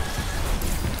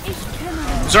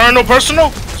 Zara no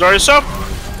personal. Zara yourself.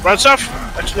 Run south.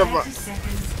 Actually, never mind.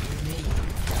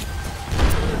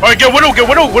 Alright, get Widow,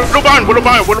 Widow behind, Widow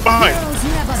behind, Widow behind.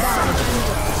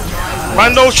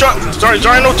 Ryan no shot.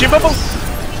 Zara no team bubble.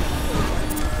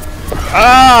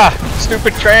 Ah,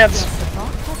 stupid trance.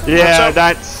 Yeah,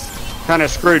 that's kind of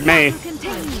screwed me.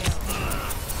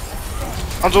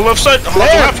 Hanzo left side. Hanzo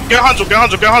left. Get Hanzo, get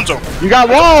Hanzo, get Hanzo. You got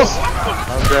walls.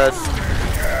 I'm dead.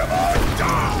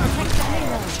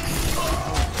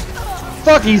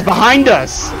 Fuck, he's behind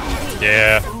us.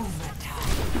 Yeah,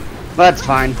 That's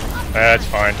fine. that's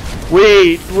fine.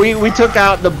 We took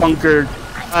out the bunker.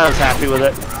 I was happy with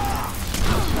it.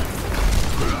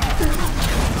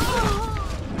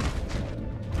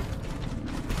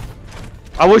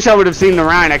 I wish I would have seen the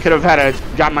Rhine. I could have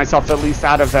got myself at least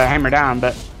out of hammer down,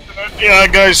 but Yeah,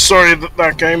 guys, sorry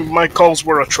that game. My calls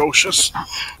were atrocious.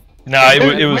 Nah,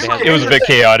 it was a bit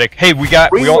chaotic. Hey, we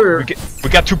got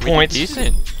 2 points.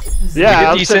 Decent.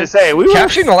 yeah, I was gonna say we were.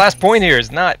 Capturing the last point here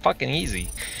is not fucking easy.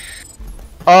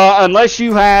 Unless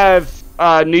you have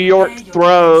New York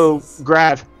throw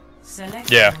grab.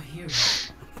 Yeah.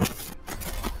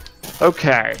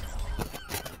 Okay.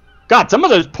 God, some of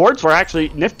those ports were actually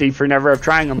nifty for never of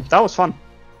trying them. That was fun.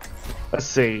 Let's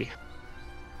see.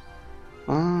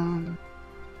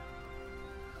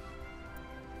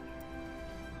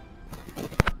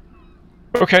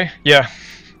 Okay. Yeah.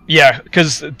 Yeah,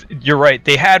 because you're right.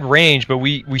 They had range, but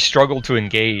we struggled to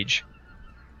engage.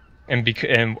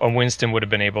 and Winston would have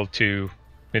been able to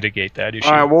mitigate that issue.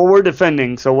 All right. Well, we're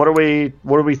defending. So what are we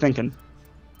thinking?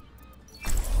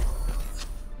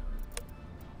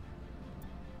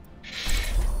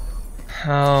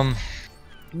 They're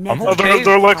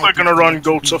likely gonna run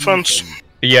Goat's offense.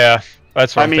 Yeah,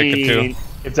 that's what I'm thinking too.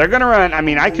 If they're gonna run, I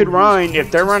mean, I could run.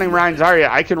 If they're running Ryan Zarya,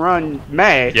 I can run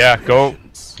May. Yeah, go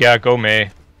May.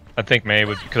 I think May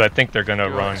would, because I think they're gonna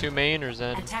run. 2 main or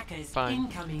Zen? Fine.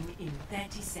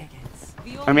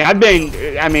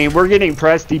 I mean, we're getting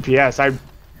press DPS.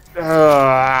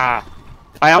 I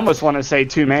almost want to say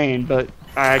 2 main, but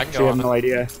I actually have no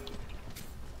idea.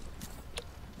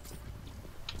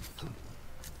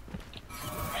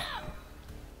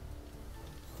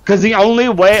 Because the only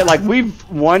way, like, we've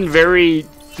won very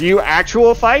few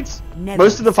actual fights.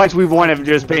 Most of the fights we've won have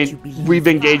just been, we've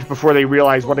engaged before they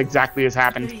realize what exactly has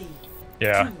happened.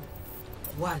 Yeah.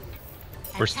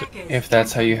 If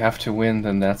that's how you have to win,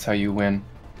 then that's how you win.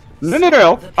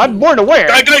 No. I'm born aware.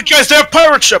 Guys, they have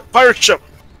pirate ship. Alright,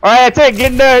 that's it.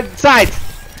 Get in the sides.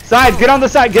 Get on the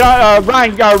side. Get on,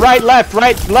 Ryan, right, left,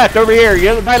 over here.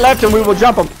 Get right, left, and we will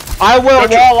jump them. I will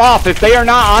wall off if they are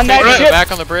not on that ship.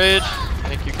 Back on the bridge.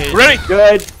 Thank you, Cage. Ready?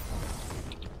 Good.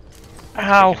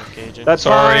 Ow. That's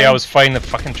sorry, fine. I was fighting the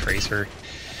fucking Tracer.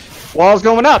 Wall's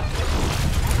going up.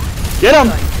 Get him.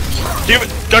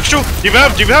 Got you. Do you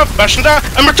have Bastion down?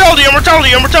 Immortality.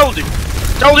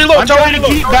 Tally low. I'm trying to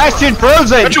keep Bastion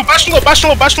frozen. Got you. Bastion low.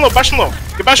 Get Bastion. Got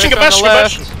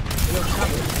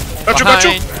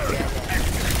you.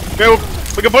 Okay,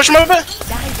 we can push him a bit.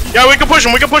 Yeah, we can push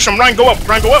him. Ryan, go up.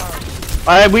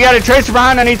 We got a Tracer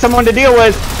behind. I need someone to deal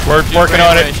with. We're working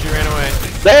on it. She ran away.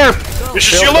 There. You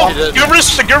should shield up. Get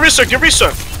Risa. Get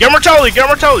Immortality. Get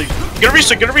Risa.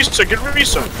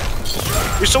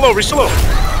 Risa low.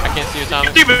 I can't see you,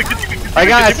 Thomas.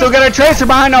 I still got a Tracer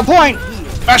behind on point.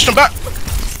 Bastion back.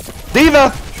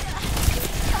 Diva.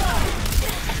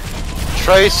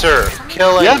 Tracer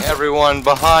killing everyone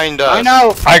behind us. I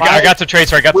know. I got the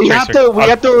Tracer. We have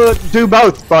to do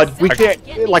both, bud. We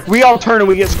can't. Like, we all turn and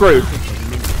we get screwed.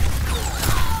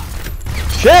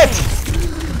 Shit!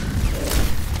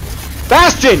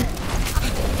 Bastion!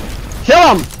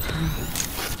 Kill him!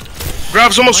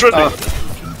 Grab's almost ready.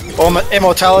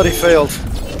 Immortality failed.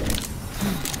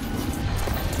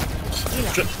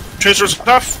 Tracer's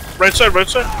tough. Right side.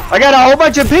 I got a whole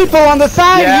bunch of people on the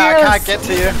side here! Yeah, I can't get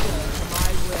to you.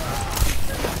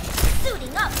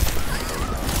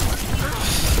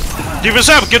 Diva's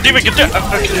up. Get Diva. Okay,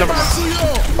 never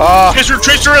mind.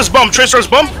 Tracer has bum.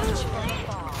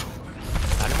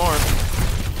 Not anymore.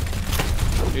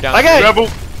 You down?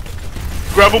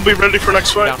 Grab will be ready for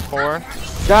next fight. Down 4.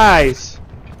 Guys,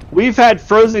 we've had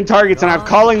frozen targets and I'm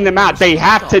calling them out. They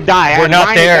have to die. We're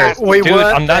not there. Dude,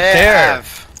 I'm not there.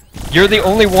 You're the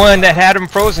only one that had him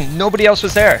frozen. Nobody else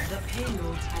was there.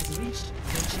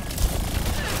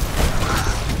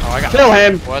 Oh, I got Kill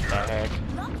him. What the heck?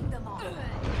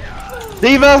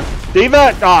 Diva.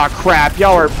 Aw, crap.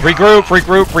 Y'all are...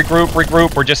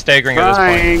 Regroup. We're just staggering at this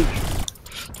point.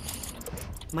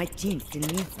 My team still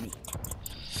needs me.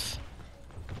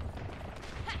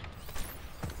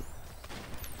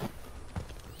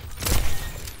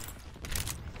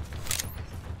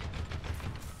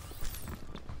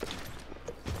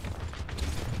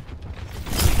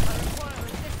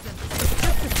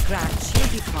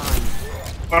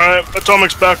 Alright,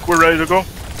 Atomic's back. We're ready to go.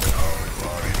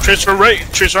 Tracer right.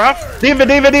 Tracer half. Diva.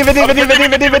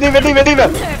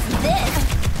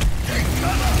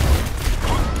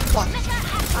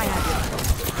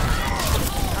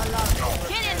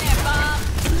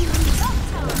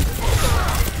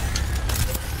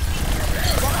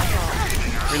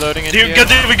 Reloading it. Get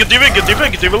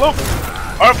Diva low.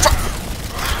 Alright, fuck.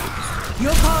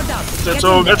 You're called out. It's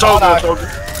all good.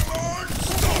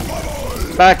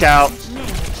 Back out.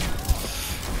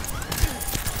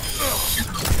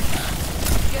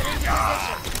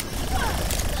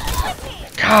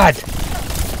 God.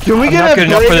 Can we get not a good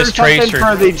enough for this Tracer?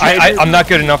 Tracer. I'm not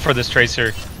good enough for this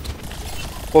Tracer.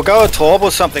 We'll go a Torb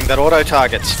or something that auto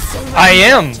targets. I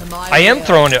am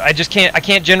throwing it. I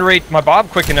can't generate my bob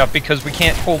quick enough because we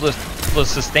can't hold the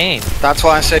sustain. That's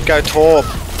why I said go Torb.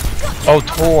 Oh,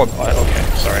 Torb. Okay,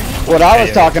 sorry. What I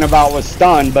was talking about was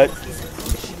stun, but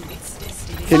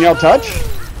can y'all touch?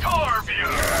 I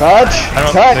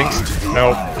don't think so.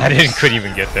 No, couldn't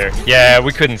even get there. Yeah,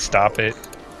 we couldn't stop it.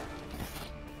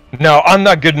 No, I'm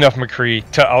not good enough, McCree,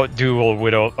 to outdo a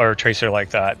Widow or a Tracer like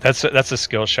that. That's a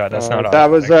skill shot. That's not. That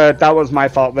was my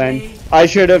fault then. I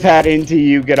should have had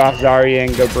NTU get off Zarya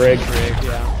and go Brig.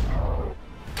 Yeah.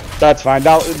 That's fine.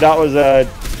 That was a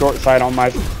short sight on my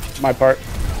part.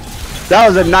 That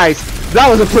was a nice That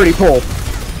was a pretty pull.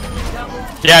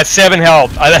 Yeah, 7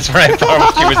 health. That's what I thought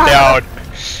when she was down.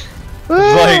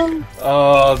 Like,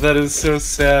 oh, that is so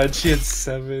sad. She had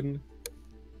 7.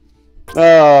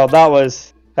 Oh, that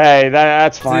was. Hey,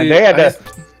 that's fine. Dude,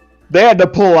 they had to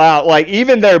pull out. Like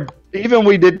even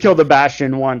we did kill the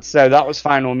Bastion once, so that was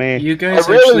fine with me. You guys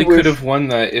actually could have won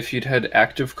that if you'd had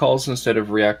active calls instead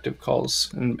of reactive calls,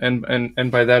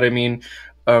 and by that I mean,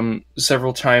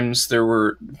 several times there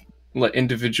were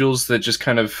individuals that just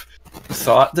kind of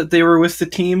thought that they were with the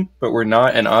team, but were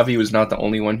not, and Avi was not the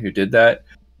only one who did that.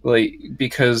 Like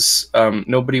because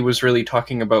nobody was really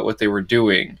talking about what they were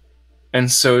doing, and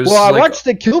so it was I watched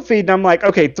the kill feed and I'm like,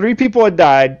 okay, 3 people had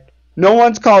died. No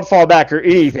one's called fallback or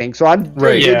anything, so I'm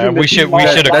right. Yeah, we should have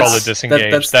called it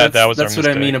disengage. That was that's what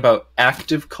I mean about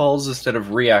active calls instead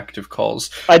of reactive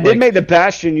calls. I did make the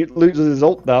Bastion lose his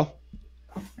ult though.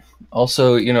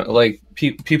 Also, you know, like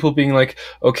people being like,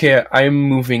 "Okay, I'm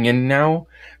moving in now,"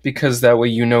 because that way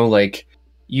you know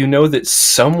that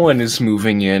someone is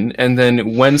moving in, and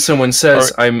then when someone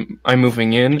says, "I'm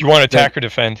moving in," you want to attack or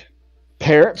defend?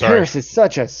 Paris is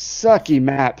such a sucky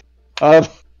map.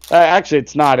 Actually,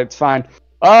 it's not. It's fine.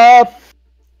 What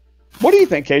do you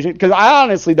think, Cajun? Because I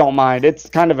honestly don't mind. It's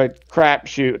kind of a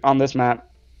crapshoot on this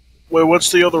map. Wait, what's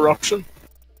the other option?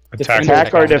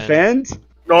 Attack or defend?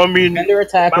 No, I mean... Defender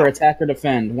attack or attack or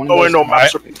defend. No,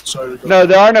 maps are... No,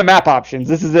 there are no map options.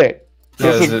 This is it.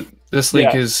 This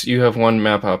league is you have one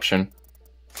map option.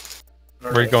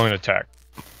 We're going to attack.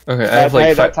 Okay, I have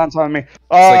like that sounds on me. It's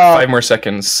like 5 more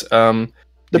seconds.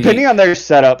 Depending on their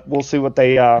setup, we'll see what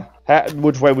they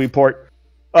which way we port.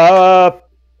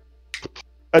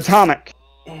 Atomic.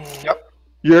 Yep.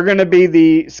 You're gonna be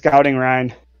the scouting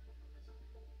Ryan.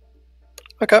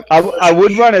 Okay. I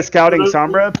would run a scouting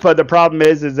Sombra, but the problem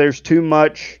is there's too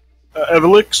much.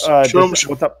 Evelix,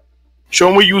 show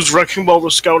them we use Wrecking Ball to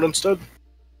scout instead.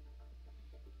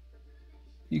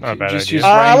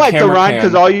 I like the Ryan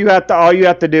because all you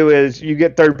have to do is you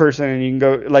get third person and you can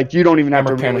go like you don't even have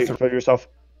to really for yourself.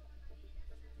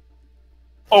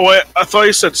 Oh wait, I thought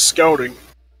you said scouting.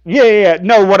 Yeah.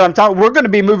 No, what I'm talking, we're going to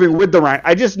be moving with the Ryan.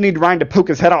 I just need Ryan to poke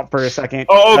his head out for a second.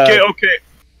 Oh, okay.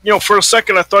 You know, for a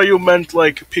second I thought you meant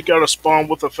like peek out a spawn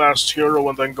with a fast hero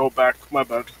and then go back. My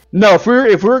bad. No, if we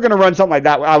were going to run something like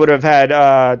that, I would have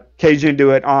had Cajun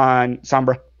do it on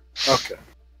Sombra. Okay.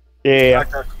 Yeah.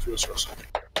 I got confused for a second.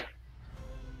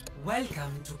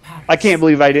 Welcome to Paris. I can't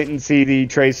believe I didn't see the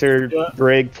Tracer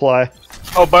Brig play.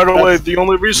 Oh, by the way, the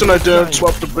only reason I didn't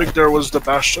swap the Brig there was the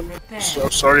Bastion. So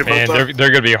sorry about that.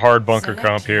 They're going to be a hard bunker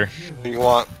comp here. You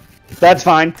want? That's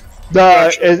fine.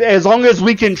 As long as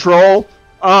we control,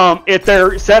 if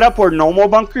they're set up or normal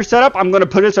bunker setup, I'm going to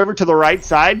put us over to the right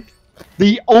side.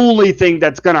 The only thing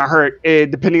that's going to hurt is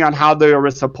depending on how the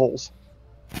Orisa pulls.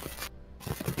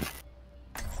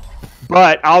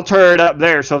 But I'll turn it up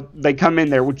there so they come in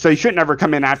there, which they shouldn't ever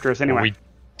come in after us anyway. We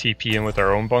TP in with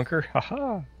our own bunker?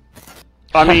 Haha.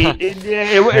 I mean,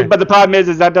 but the problem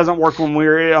is that doesn't work when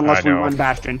unless we run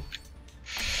Bastion.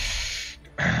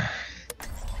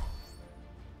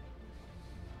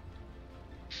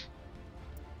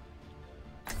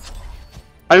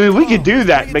 I mean, we could do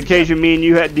that, but occasionally me and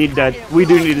you we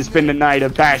do need to spend the night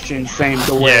of Bastion same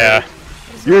the way. Yeah.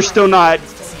 You're still not.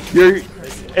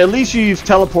 At least you use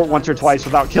teleport once or twice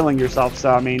without killing yourself.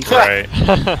 So I mean, right.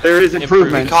 There is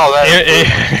improvement. Hey,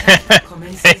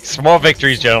 small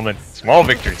victories, gentlemen. Small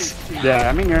victories. Yeah,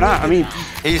 I mean you're not. I mean,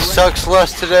 he sucks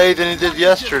less today than he did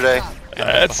yesterday.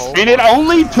 And it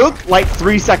only took like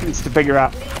 3 seconds to figure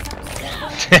out.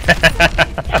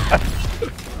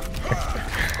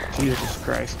 Jesus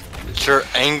Christ. Your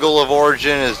angle of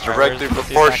origin is directly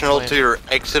proportional to your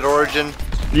exit origin.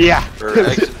 Yeah. Or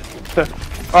exit.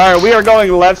 Alright, we are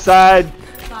going left side.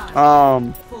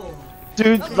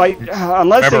 Dude, like,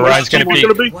 unless remember, Ryan's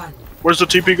gonna be. Where's the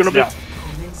TP gonna be? Yeah.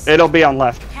 It'll be on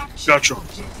left. Gotcha.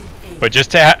 But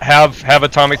just to have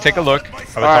Atomic take a look.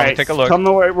 Alright, take a look. tell me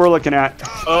what we're looking at.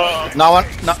 No,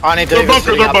 I need to do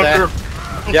bunker.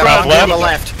 Yeah, bunker on the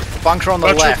left. Bunker on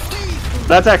the left.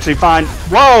 That's actually fine.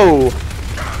 Whoa!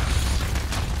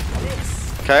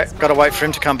 Okay, gotta wait for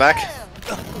him to come back.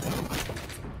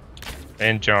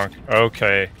 And junk.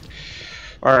 Okay.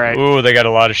 Alright. Ooh, they got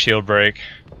a lot of shield break.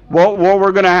 What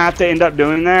we're gonna have to end up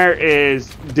doing there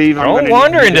is Diva. Don't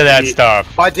wander into that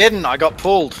stuff. I didn't. I got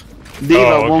pulled.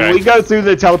 Diva, when we go through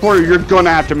the teleporter, you're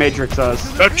gonna have to matrix us.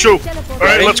 That's true.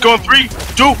 Alright, let's go in 3,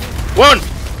 2, 1.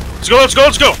 Let's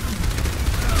go.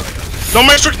 No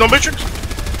matrix.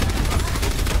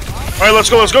 Alright, let's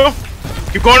go.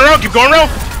 Keep going around.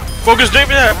 Focus,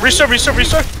 David. Yeah, reset.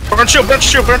 Burn shield.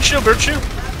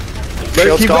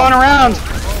 Keep going around.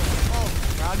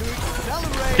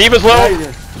 D.Va's low.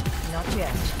 Not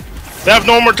yet. They have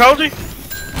no mortality.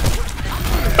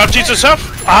 Baptista's half.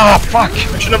 Ah, fuck.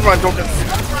 Actually, never mind. Don't get.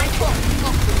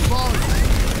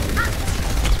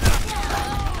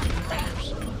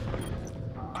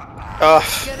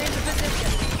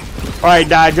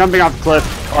 Alright, jumping off the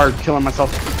cliff or killing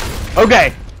myself.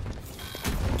 Okay.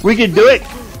 We could do it,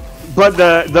 but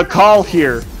the call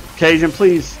here, Cajun,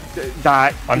 please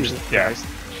die. I'm just yeah.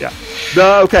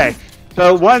 Okay.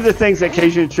 So one of the things that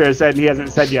Cajun should have said and he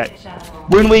hasn't said yet.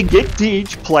 When we get to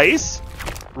each place,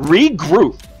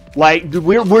 regroup. Like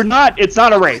we're not. It's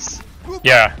not a race.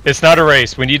 Yeah, it's not a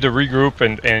race. We need to regroup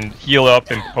and heal up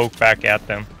and poke back at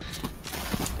them.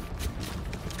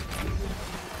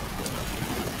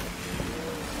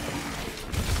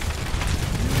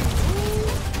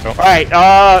 All right.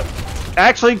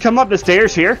 Actually, come up the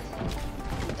stairs here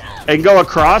and go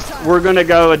across. We're gonna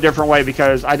go a different way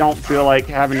because I don't feel like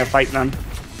having to fight them.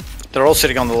 They're all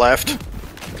sitting on the left.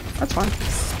 That's fine.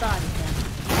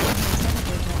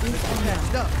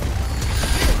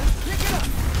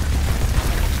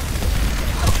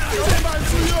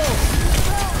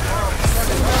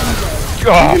 You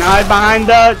can hide behind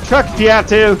the truck if you have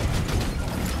to.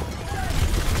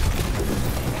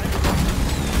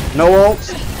 No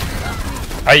ults.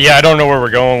 Yeah, I don't know where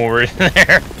we're going when we're in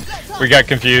there. We got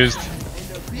confused.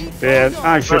 Yeah,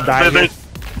 I should die here.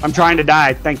 I'm trying to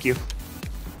die. Thank you.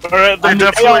 Alright, they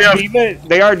definitely have.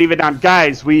 They are Diva Dime.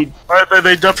 Guys, Alright,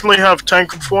 they definitely have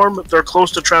tank form. They're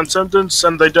close to Transcendence,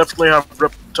 and they definitely have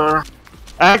Reptar.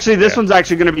 Actually, this one's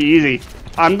actually going to be easy.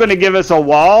 I'm going to give us a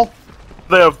wall.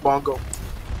 They have Bongo.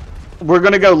 We're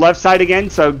going to go left side again,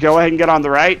 so go ahead and get on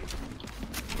the right.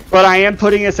 But I am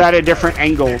putting us at a different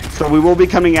angle, so we will be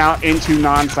coming out into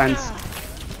nonsense.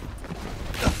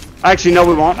 Actually, no,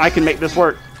 we won't. I can make this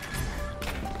work.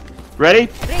 Ready?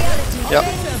 Yep.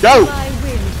 Go!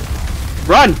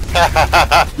 Run!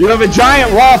 You have a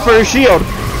giant wall for a shield.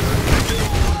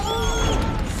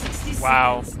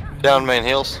 Wow. Down main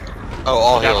heals. Oh,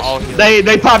 all heals.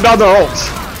 They popped all their ults.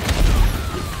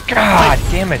 God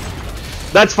damn it.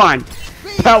 That's fine.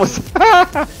 That was.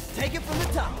 Take it from the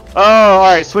top. Oh,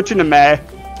 alright, switching to May.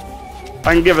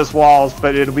 I can give us walls,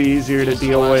 but it'll be easier to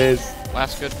deal with.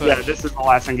 Last good push. Yeah, this is the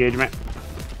last engagement.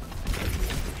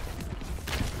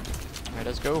 Alright,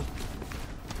 let's go.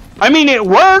 I mean, it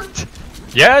worked!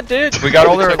 Yeah, it did. We got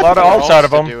a lot of ults out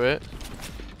of them. Do it.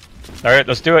 Alright,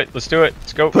 let's do it. Let's do it.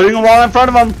 Let's go. Putting a wall in front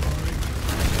of them.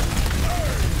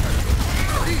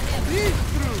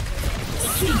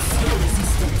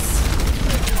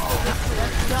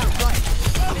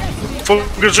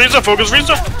 Focus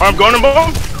Risa. I'm going to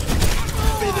bomb.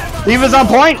 D.Va's on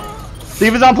point.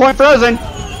 D.Va's on point, frozen.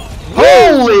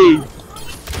 Holy!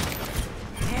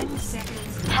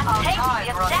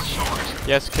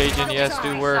 Yes, Cajun, yes,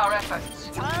 do work.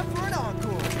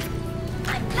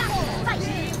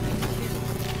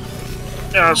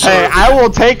 Yeah, so Hey, I will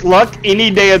take luck any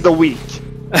day of the week.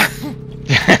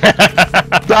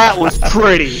 That was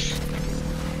pretty.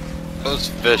 That was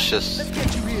vicious.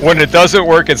 When it doesn't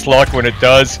work, it's luck. When it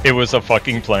does, it was a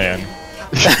fucking plan.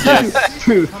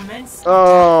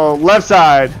 Oh, left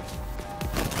side.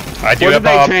 I do What have did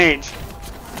they Bob. change?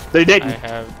 They didn't. I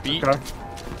have beat. Okay.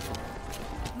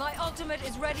 My ultimate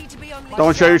is ready to be unleashed.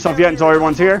 Don't show yourself yet until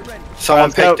everyone's here. Someone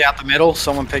Let's go. picked out the middle.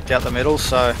 Someone picked out the middle.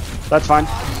 So That's fine.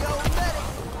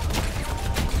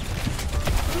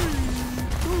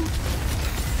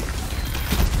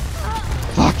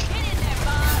 Fuck.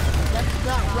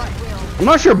 I'm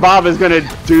not sure Bob is gonna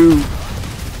do.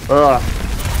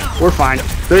 We're fine.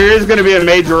 There is gonna be a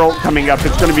major ult coming up.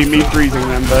 It's gonna be me freezing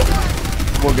them, but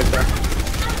we'll get there.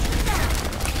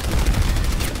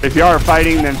 If you are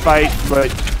fighting, then fight.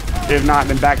 But if not,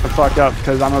 then back the fuck up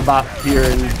because I'm about here,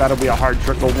 and that'll be a hard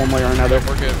trickle one way or another.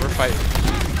 We're good. We're fighting.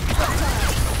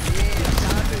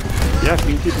 Yeah,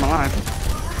 you can keep them alive.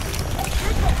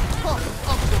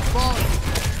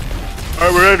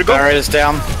 alright, we're ready to go. barrier is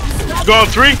down. Let's go on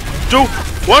 3, 2,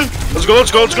 1. Let's go.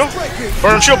 Let's go. Let's go.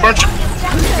 Burn shield. Burn shield.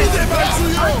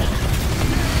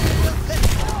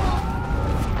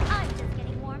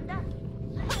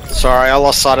 Sorry, I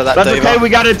lost sight of that That's D.Va. okay. We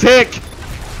got a tick.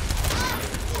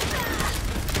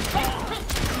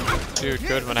 Dude,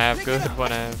 good when I have good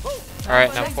when I have.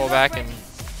 Alright, now pull back and.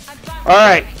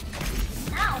 Alright.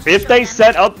 If they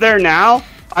set up there now,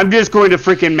 I'm just going to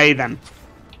freaking May them.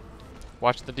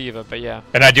 Watch the D.Va, but yeah.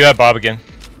 And I do have Bob again.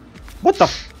 What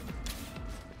the?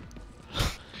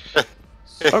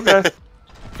 Okay.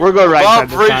 We'll go right Bob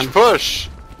side this time. reach push.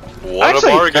 What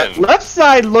Actually, a bargain. left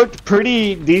side looked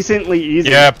pretty decently easy.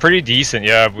 Yeah, pretty decent.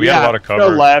 Yeah, we had a lot of cover. Go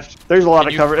left. There's a lot Can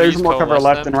of you cover. There's please more cover coalesce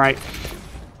left them? than right.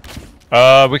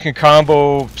 We can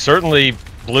combo certainly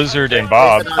Blizzard and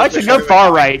Bob. Actually, go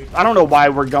far right. I don't know why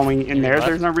we're going in there.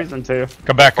 There's no reason to.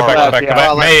 Come back. Come back.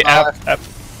 May,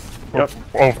 Yep.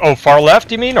 Oh, far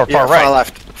left you mean, or far right?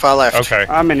 Far left. Okay.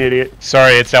 I'm an idiot.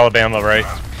 Sorry, it's Alabama, right?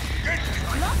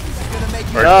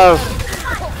 No.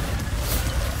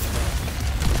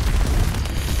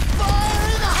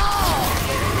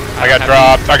 I got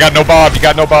dropped. I got no Bob. You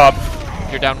got no Bob.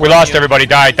 You're down. We lost everybody.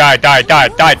 Die. Don't!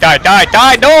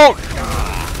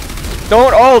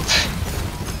 Don't ult!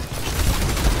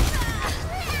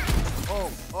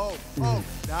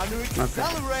 Now to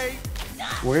accelerate.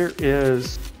 Where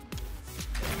is...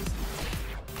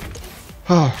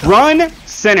 Run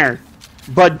center.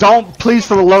 But don't, please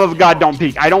for the love of God, don't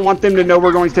peek. I don't want them to know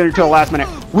we're going center till the last minute.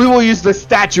 We will use the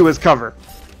statue as cover.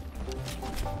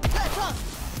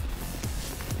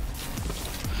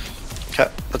 Okay,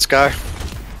 let's go.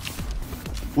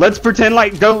 Let's pretend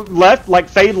like go left, like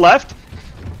fade left.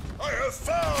 I have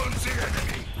found the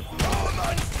enemy. All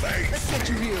on face. Let's get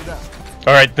you healed up.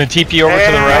 Alright, then TP over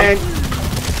to the right.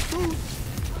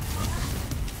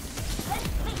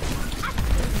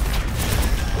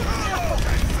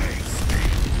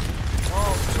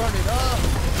 Turn it up.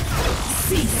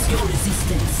 Cease your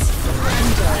resistance.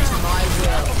 Surrender to my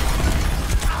will.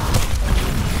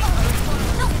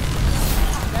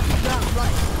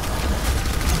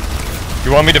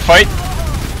 You want me to fight?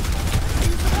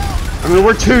 I mean,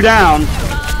 we're 2 down.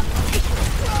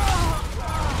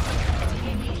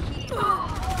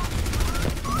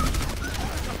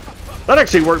 That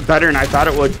actually worked better than I thought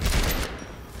it would.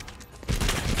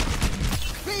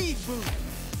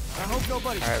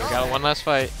 Alright, we got one last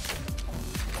fight.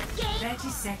 30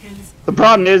 seconds. The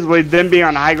problem is with them being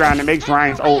on high ground, it makes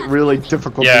Ryan's ult really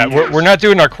difficult. Yeah, to use. we're not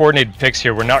doing our coordinated picks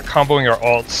here. We're not comboing our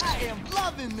ults.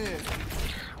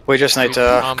 We just need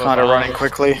to kind of run in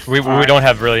quickly. We don't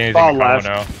have really anything Far to combo left.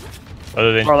 now.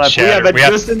 Other than Far left. We shatter.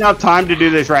 have just enough time to do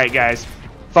this right, guys.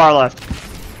 Far left.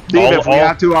 Diva, if we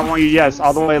have to, I want you, yes,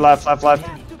 all the way left.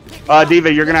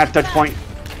 Diva, you're going to have to touch point.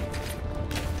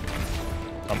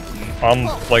 I'm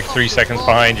like 3 seconds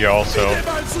behind y'all, so.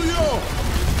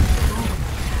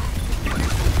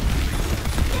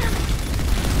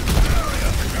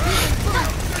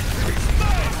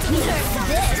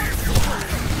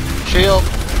 Shield.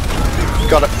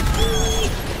 Got it.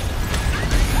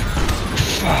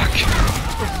 Fuck.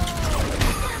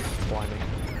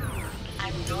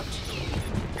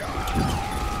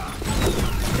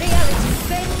 Reality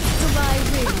bends to my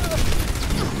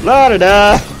will. La da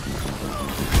da.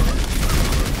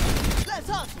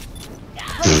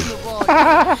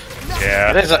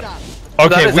 Yeah.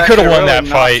 Okay, we could have won that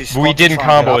fight, but we didn't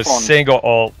combo a single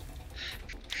ult.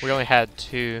 We only had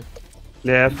 2.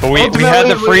 Yeah, but we had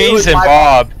the freeze and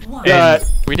Bob, and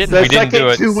we didn't the do second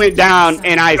it. 2 went down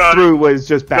and I threw was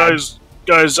just bad.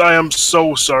 Guys, I am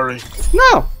so sorry.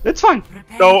 No, it's fine.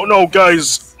 No,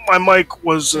 guys, my mic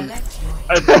wasn't.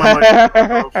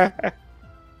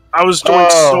 I was doing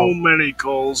so many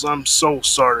calls. I'm so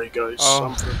sorry, guys.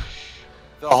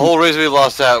 The whole reason we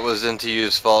lost that was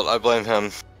NTU's fault. I blame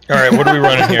him. Alright, what are we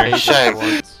running here?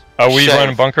 Shame. Are we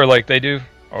running bunker like they do?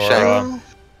 Or, Shame.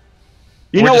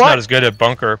 You we're know just what? not as good at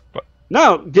bunker. But...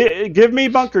 No, give me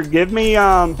bunker. Give me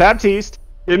Baptiste.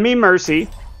 Give me Mercy.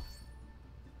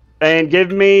 And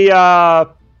give me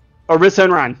Orisa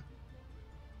and Ryan.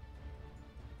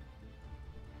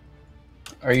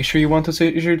 Are you sure you want to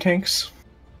use your tanks?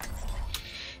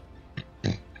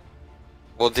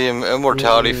 Well, the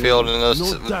immortality field and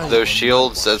those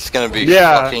shields, that's gonna be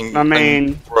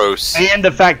fucking gross. And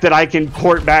the fact that I can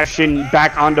port Bastion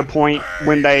back onto point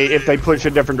when if they push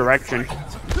a different direction.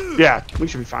 Yeah, we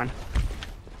should be fine.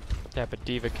 Yeah, but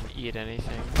Diva can eat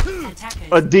anything.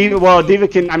 Diva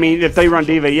can. I mean, if they run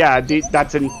Diva, yeah,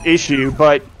 that's an issue.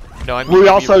 But no, I mean we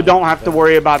also don't have to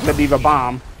worry about the Diva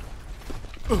bomb.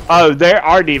 Oh, there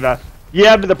are Diva.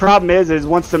 Yeah, but the problem is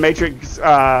once the Matrix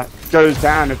goes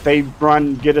down, if they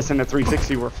get us into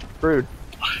 360, we're screwed.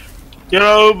 You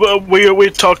know, we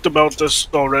talked about this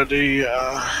already.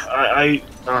 Alright.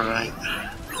 5,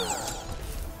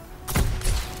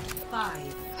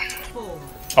 4.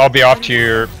 I'll be off to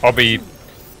your. I'll be.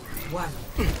 1.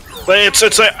 But it's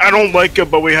I don't like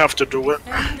it, but we have to do it.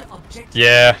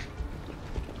 Yeah.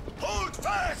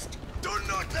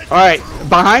 Alright,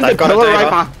 behind the pillar right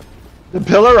behind. The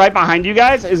pillar right behind you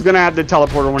guys is gonna have the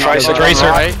teleporter when Tracer.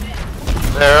 Right.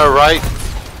 There, right.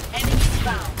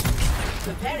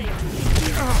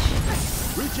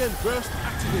 Regen burst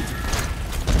activated.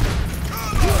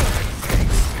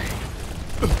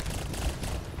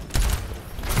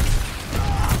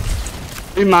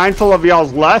 Be mindful of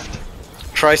y'all's left.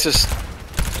 Tracer's.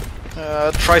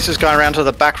 Tracer's going around to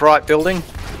the back right building.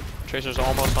 Tracer's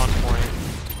almost on point.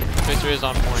 Tracer is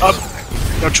on point. Up.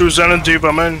 Got you, Zen and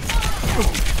Diva, man.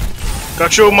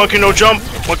 Got you, Monkey, no jump.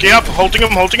 Monkey up, holding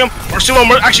him. Mercy low,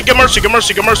 actually, get Mercy.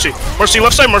 Mercy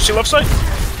left side, Mercy left side.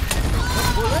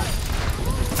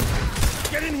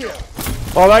 Get in here.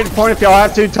 Alright, point if y'all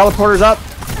have to. Teleporters up.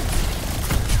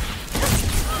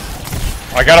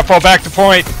 I gotta fall back to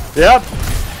point. Yep.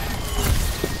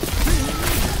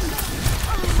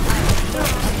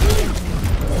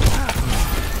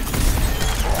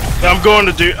 Yeah, I'm going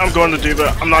to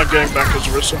Diva. I'm not getting back as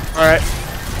Orisa. Alright.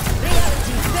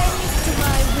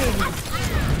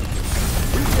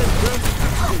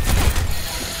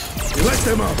 Let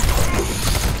them up.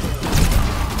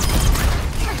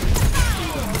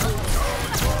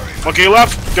 Monkey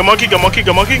left. Go monkey.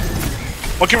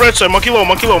 Monkey right side. Monkey low.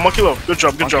 Good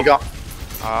job.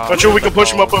 Got you. We can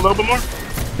push him up a little bit more.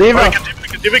 Diva. Right,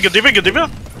 get Diva.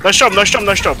 Nice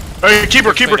job. Alright, keep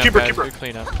her.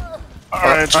 Clean up.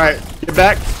 Alright. Get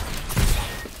back.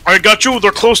 Alright, got you.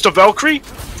 They're close to Valkyrie.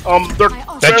 They're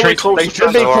fairly close. They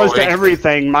should be close to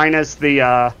everything, minus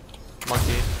the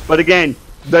Monkey. But again,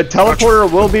 the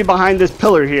teleporter will be behind this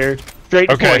pillar here. Straight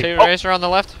to point. Racer on the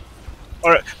left.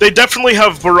 Alright, they definitely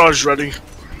have barrage ready.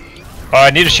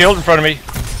 I need a shield in front of me.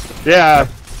 Yeah.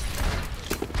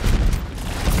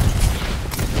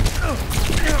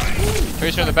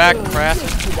 Tracer in the back. Brass.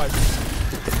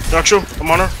 Got you.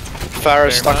 I'm on her.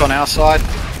 Farah's stuck on our side.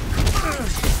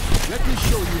 Let me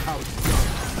show you how it's done.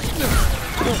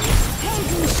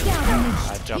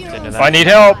 I jumped into that. I need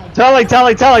help. Telly.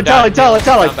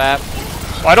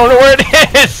 I don't know where it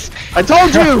is. I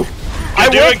told you. I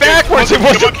went backwards. It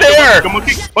wasn't there.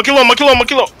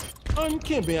 Monkey low.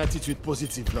 Can't be attitude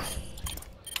positive now.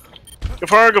 Go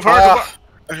far. Never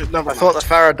I mind. thought the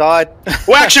Farah died.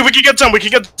 Well, actually, we can get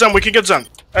Zen.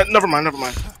 Never mind.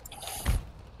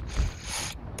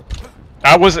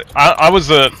 I was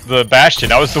the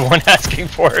Bastion. I was the one asking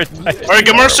for it. Alright,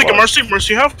 get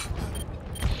Mercy help.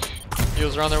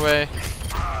 Heals are on their way.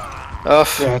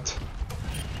 Shit.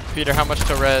 Peter, how much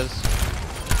to res?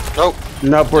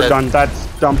 Nope, we're done. That's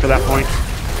done for that point.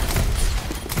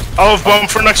 I'll have bomb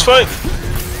for next fight.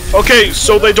 Okay,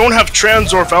 so they don't have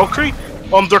Trans or Valkyrie.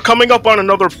 They're coming up on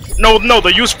another. No,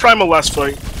 they used Primal last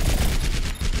fight.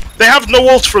 They have no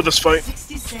ult for this fight.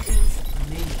 60 seconds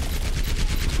remaining.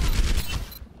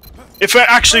 If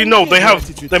actually no, they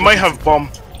might have bomb,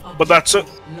 but that's it.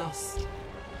 Lost.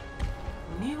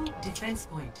 New defense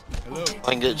point.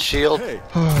 I can get shield.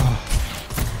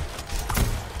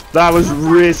 That was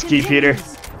risky, Peter.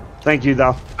 Thank you,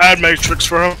 though. Add Matrix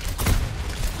for him.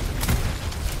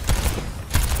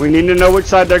 We need to know which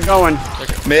side they're going.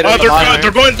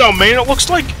 They're going down main, it looks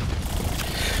like.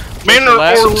 Main or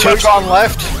Two gone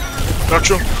left.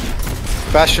 Gotcha.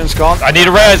 Bastion's gone. I need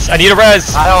a res. I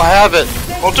don't have it.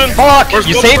 Bolton. Fuck!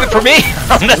 You save it for me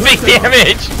on the big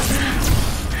damage.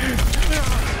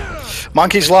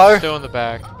 Monkey's low. Still in the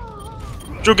back.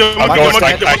 Drew, monkey.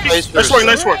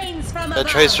 Nice work. That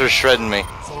Tracer's shredding me.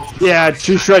 Yeah,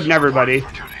 she's shredding everybody.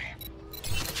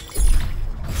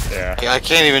 Yeah. I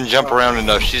can't even jump around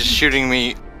enough. She's shooting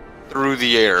me through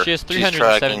the air. She has She's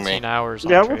tracking 317 me. hours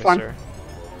on Yeah, we're Tracer. fine.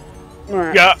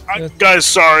 Right. Yeah, guys,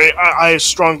 sorry. I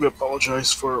strongly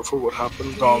apologize for what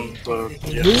happened on the.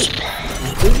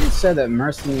 Who just said that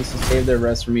Mercy needs to save their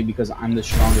rest for me because I'm the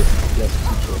strongest?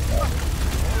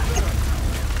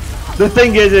 The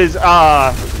thing is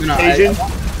Asian.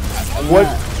 What?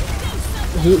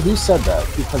 Who said that?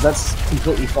 Because that's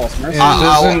completely false. Mercy.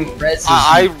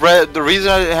 I read the reason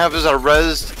I didn't have is I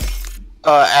rezzed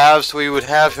Av, so we would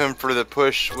have him for the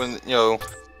push when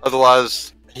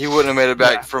otherwise he wouldn't have made it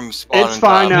back from spawn. It's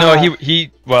fine. No, he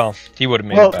would have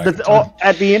made it back.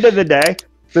 At the end of the day,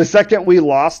 the second we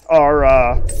lost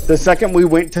our, the second we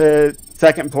went to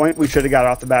second point, we should have got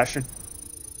off the Bastion.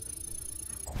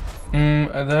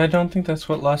 I don't think that's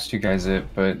what lost you guys it,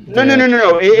 but... No.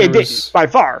 It didn't, by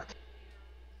far.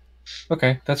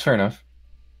 Okay, that's fair enough.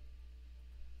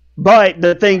 But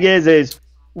the thing is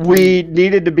we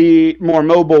needed to be more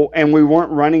mobile, and we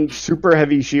weren't running super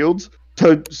heavy shields,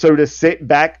 so to sit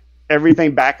back,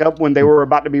 everything back up when they were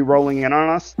about to be rolling in on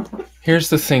us. Here's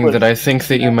the thing that I think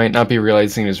that you might not be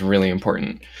realizing is really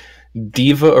important.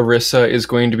 Diva Orisa is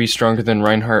going to be stronger than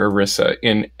Reinhardt Orisa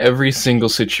in every single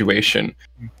situation.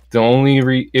 The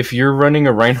only if you're running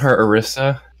a Reinhardt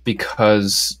Orisa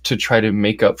because to try to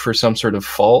make up for some sort of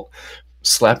fault,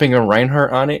 slapping a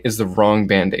Reinhardt on it is the wrong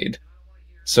band-aid.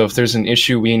 So if there's an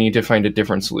issue, we need to find a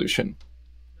different solution.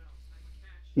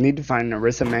 Need to find an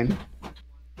Orisa main.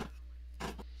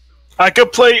 I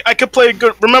could play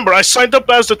good. Remember, I signed up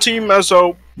as the team as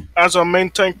a main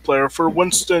tank player for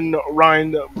Winston,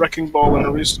 Ryan, Wrecking Ball, and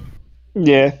Arisa.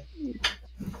 Yeah.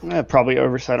 Probably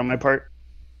oversight on my part.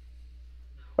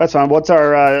 That's fine. What's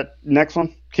our next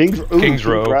one? Kings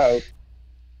Row. Like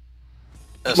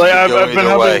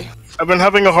I've been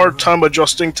having a hard time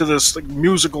adjusting to this like,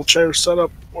 musical chair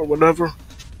setup or whatever.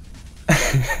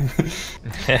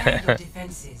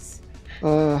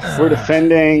 We're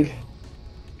defending.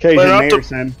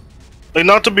 Cajun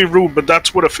not to be rude, but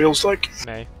that's what it feels like.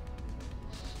 May.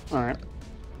 Alright.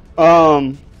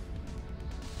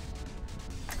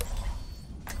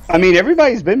 I mean,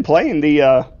 everybody's been playing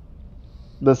the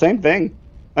same thing.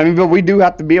 I mean, but we do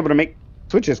have to be able to make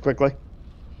switches quickly.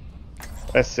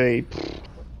 Let's see.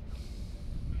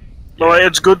 No,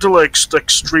 it's good to like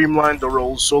streamline the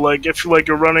roles. So like if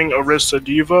you're running Arisa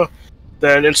D.Va,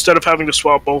 then instead of having to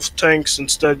swap both tanks,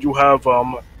 instead you have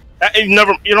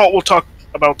we'll talk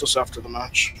about this after the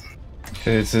match.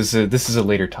 This is a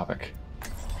later topic.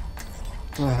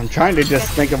 I'm trying to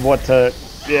just think of what to.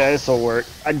 Yeah, this will work.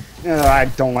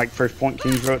 I don't like first point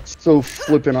Kings Row. It's so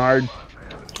flipping hard.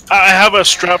 I have a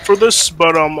strap for this,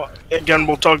 but again,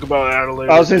 we'll talk about it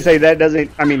later. I was gonna say that doesn't.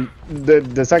 I mean,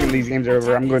 the second these games are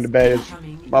over, I'm going to bed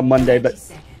on Monday, but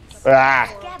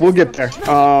we'll get there.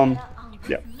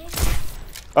 Yeah.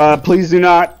 Please do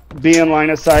not be in line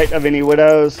of sight of any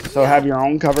widows, so have your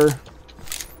own cover.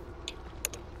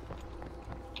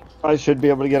 I should be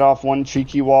able to get off one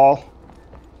cheeky wall.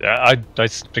 Yeah, I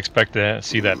expect to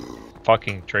see that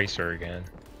fucking Tracer again.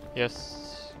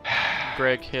 Yes.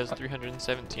 Greg has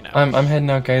 317 hours. I'm heading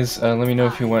out, guys. Let me know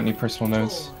if you want any personal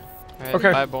notes. Right,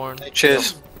 okay. Bye, Born.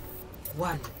 Cheers.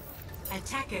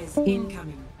 Attackers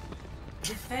incoming.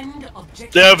 Defend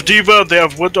objective. They have D.Va, they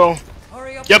have Widow.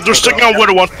 Yep, they're sticking on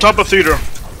Widow on top of Theater.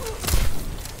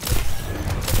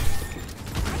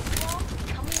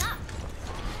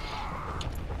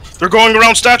 They're going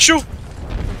around statue.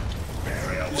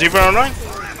 D.Va online.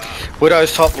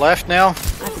 Widow's top left now.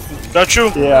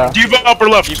 Statue. Yeah. D.Va upper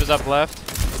left. D.Va's up left.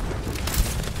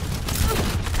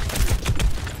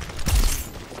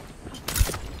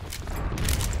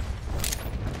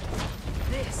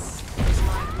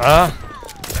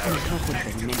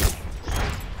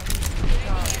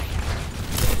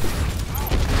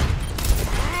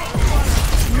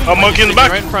 Monkey in the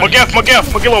back. Monkey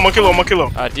low.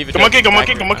 D.Va, Go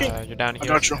monkey. You're down here. I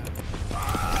got you.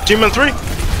 Team in 3.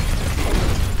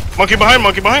 Monkey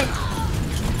behind.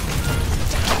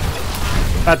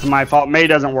 That's my fault. May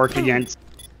doesn't work against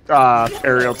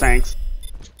aerial tanks.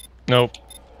 Nope.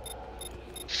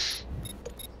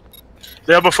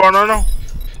 They have a far now?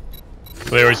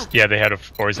 They always had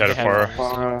a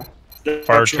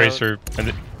far Tracer.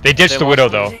 And they ditched the Widow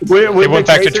though. They went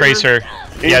back to Tracer.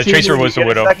 Yeah, the Tracer was the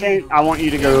Widow. Second, I want you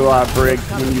to go Brig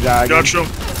when you die. Gotcha.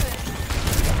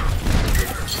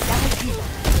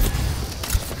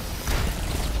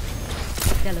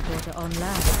 Teleporter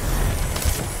online.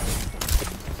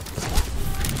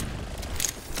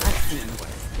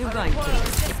 You're going to.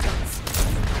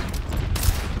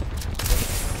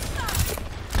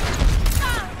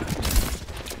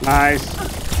 Nice.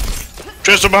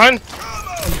 Tracer behind.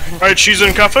 Alright, she's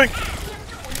in cafe.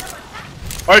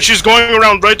 Alright, she's going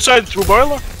around right side through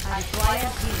boiler.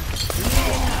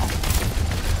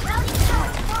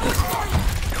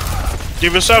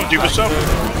 D.Va south.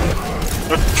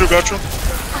 Gotcha.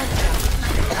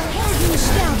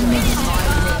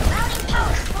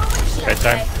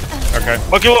 Bedtime. Okay.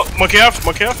 Monkey half.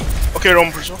 Okay,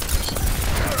 Rome for sure.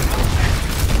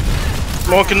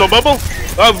 Monkey no bubble.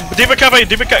 D.Va cafe.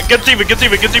 Get D.Va.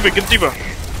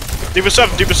 D.Va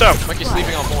south. Monkey's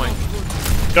sleeping on point.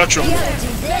 Gotcha.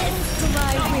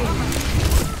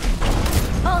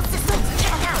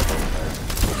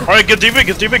 Alright, get D.Va.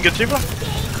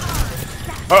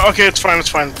 Okay, it's fine.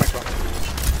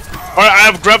 Alright, I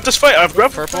have grabbed this fight.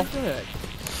 Purple.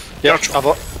 Yep, I've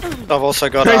also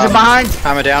got behind.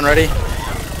 hammer down ready.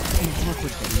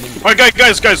 Alright,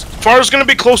 guys. Far's gonna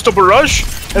be close to Barrage,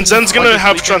 and Zen's gonna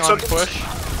have Transcendence.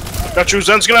 Got you.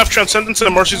 Zen's gonna have Transcendence,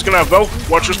 and Mercy's gonna have Vel.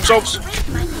 Watch yourselves.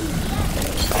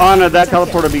 Anna, that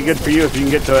teleport will be good for you if you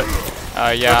can get to it.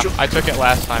 Yeah, I took it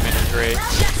last time and it's great.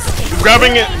 I'm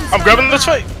grabbing it. I'm grabbing this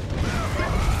fight.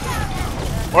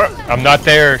 Alright. I'm not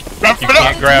there. Grab You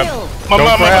can't grab.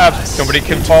 Don't grab. Somebody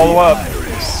can follow up.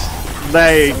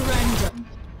 They.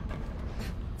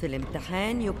 في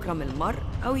الامتحان يكرم المرء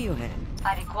أو يهان.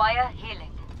 I require healing.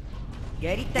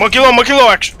 Monkey low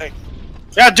action. Hey.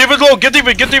 Yeah, D.Va low. Get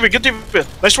D.Va.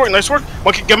 Nice work.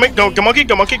 Monkey, go monkey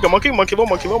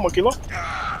low.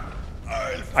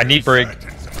 I need Brig.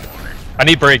 I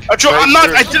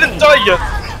didn't die yet.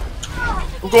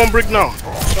 I'm going brick now.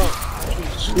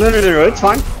 No, it's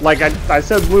fine. Like I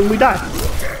said when we die.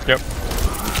 Yep.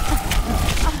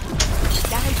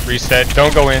 Reset.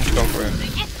 Don't go in. Don't go in.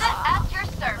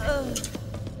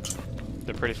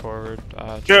 They're pretty forward.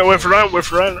 Yeah, wait for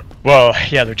Ryan. Well,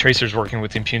 yeah, the tracer's working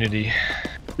with impunity.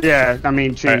 Yeah, I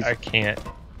mean, I can't.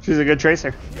 She's a good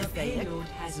tracer. The payload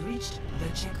has reached the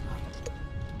checkpoint.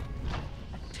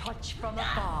 A touch from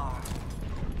afar.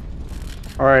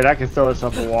 Alright, I can throw us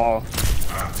up a wall.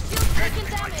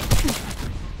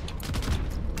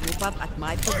 Move up at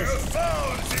my position.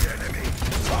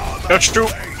 That's true.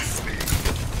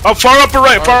 Up far upper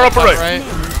right, far upper right.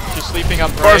 She's sleeping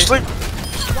up right. Far asleep.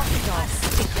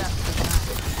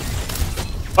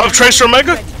 Up Tracer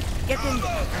Omega. Get in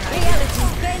there. Reality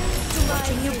bends to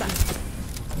watching you back.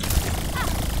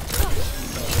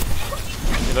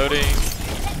 Reloading.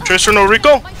 Tracer no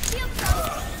Rico.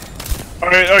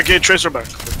 Alright, okay, Tracer back.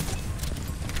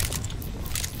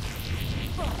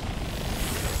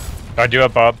 I do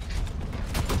have Bob.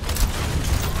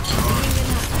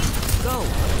 Go.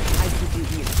 I give you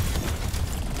here.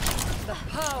 The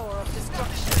power of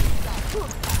destruction.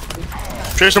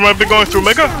 Tracer might be going through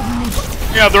Mega.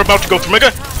 Yeah, they're about to go through Mega.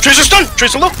 Tracer stun!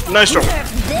 Tracer low! Nice throw.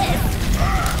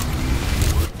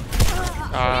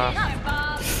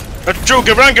 Joe,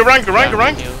 get around.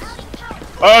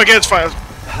 Oh, okay, it's fine.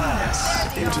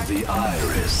 Pass into the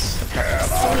iris.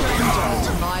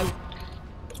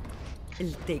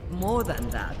 It'll take more than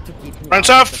that to keep me Runs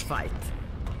out off. of the fight.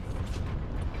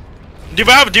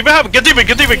 D.Va have. Get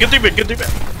D.Va.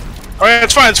 Alright,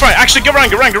 it's fine. Actually, get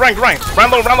around. Round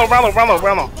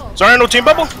low. Sorry, no team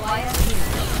bubble.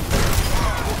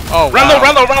 Oh, round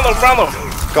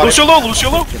low. Lucio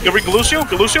low. Get Rico Lucio.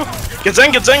 Get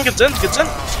Zen.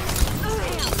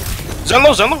 Zen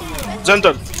low. Zen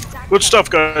dead. Good stuff,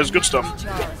 guys. Good stuff.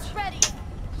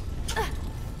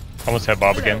 Almost had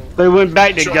Bob again. They went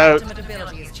back to goat.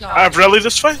 I have rally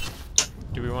this fight.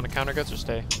 Do we want to counter guts or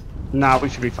stay? Nah, we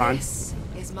should be fine.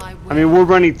 I mean, we're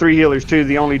running 3 healers too.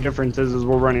 The only difference is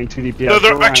we're running 2 DPS. No,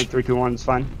 we're running 3-2-1. It's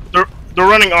fine. They're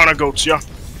running Ana goats, yeah.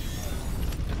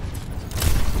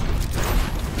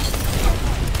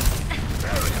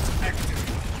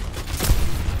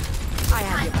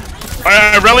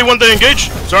 I rally when they engage.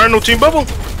 Zarya no team bubble.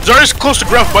 Zarya's close to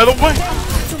Graph, by the way.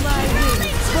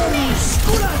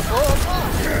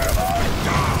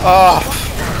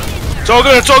 It's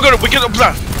all good. We get up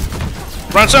that.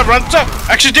 Runs up.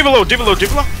 Actually, D.Va low. Up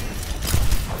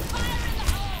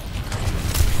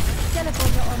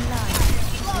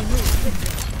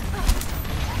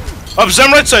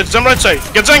Zen right side.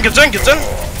 Get Zen.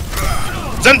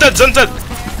 Zen dead.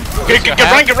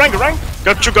 Get rank.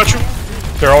 Got you.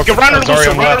 They're all Get Ryan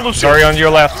Zarya Lucio. Zarya on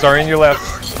your left. Got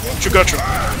you.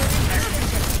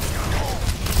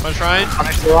 I'm trying.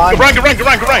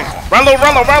 Get rank. Round low.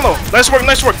 Nice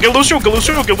work. Get Lucio.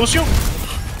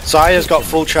 Zarya's got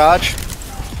full charge.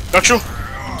 Got you.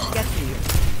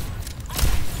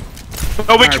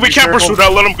 No, we can't pursue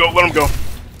that. Let him go.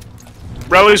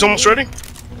 Rally's almost ready.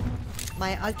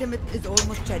 My ultimate is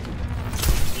almost ready.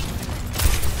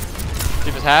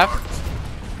 D.Va's half.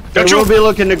 They will be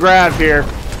looking to grab here.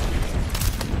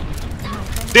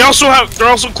 They're also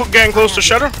getting close to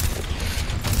Shatter.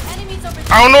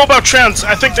 I don't know about trans.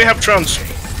 I think they have trans.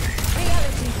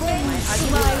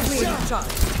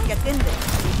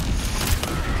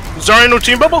 Zarya no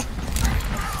team bubble.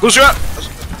 Lucio.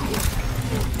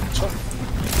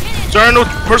 Zarya no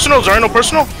personal. Zarya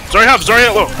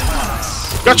low.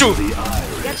 Got you.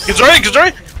 Get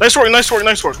Zarya. Nice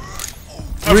work.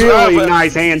 Really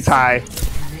nice anti.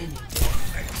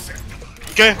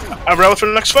 Okay, I rally for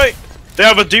the next fight. They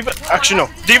have a D.Va. Actually, no.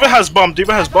 D.Va has bomb.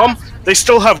 They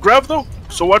still have grab though.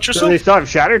 So watch yourself. Do they still have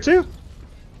shatter too?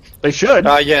 They should.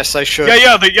 Yes, they should.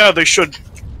 Yeah, they should.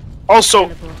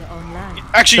 Also,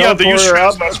 actually, yeah, they use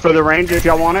up for the range if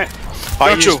y'all want it.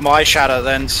 I used my shadow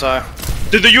then, so.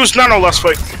 Did they use nano last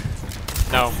fight?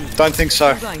 No, don't think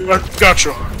so.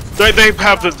 Gotcha. They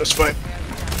have this fight.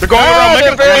 They're going around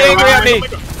Mega. They're very angry at me.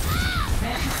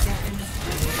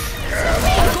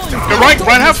 You're right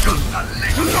half.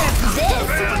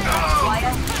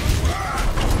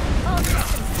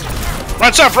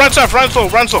 Run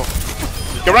slow.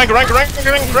 Get rank.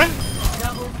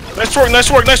 Nice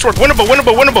work.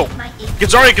 Winnable. Get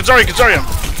Zarya.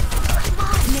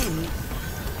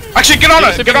 Actually, get on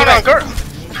it, Kurt.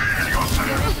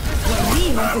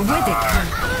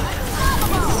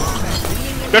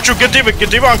 Got you, get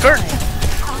D.Va on Kurt.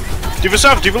 D.Va's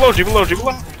half, D.Va low.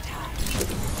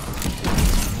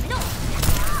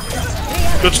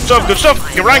 Good stuff.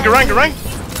 Get rank.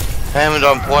 Hammond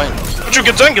on point. Got you,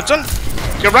 get Zen. Get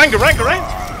rank.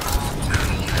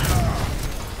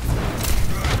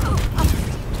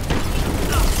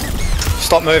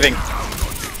 stop moving.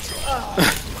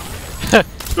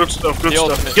 Good stuff, good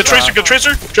stuff. Get Tracer, get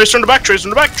Tracer! Tracer in the back, Tracer in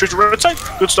the back, Tracer right side.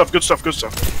 Good stuff, good stuff, good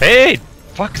stuff. Hey!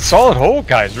 Fucking solid hold,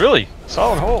 guys, really.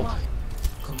 Solid hold.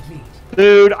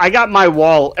 Dude, I got my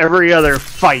wall every other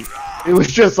fight. It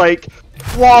was just like,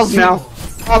 walls now.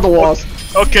 All the walls.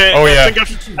 Okay, oh, yeah.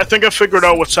 I think I figured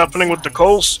out what's happening with the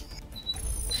Coles.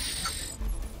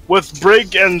 With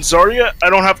Brig and Zarya, I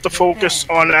don't have to focus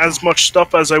on as much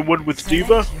stuff as I would with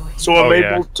D.Va, so I'm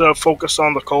able to focus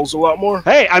on the Coles a lot more.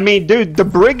 Hey, I mean, dude, the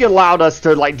Brig allowed us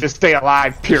to, like, just stay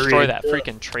alive, period. Destroy that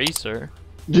freaking Tracer.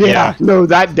 Yeah, no,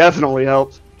 that definitely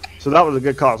helps. So that was a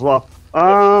good call as well.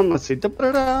 Let's see. They're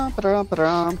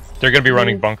gonna be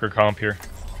running bunker comp here.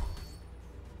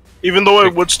 Even though I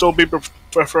would still be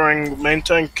preferring main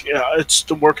tank, yeah, it's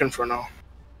still working for now.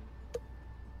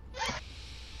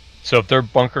 So if they're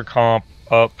bunker comp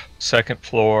up, second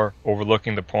floor,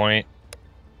 overlooking the point,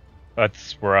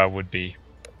 that's where I would be.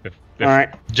 If all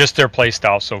right. Just their play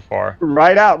style so far.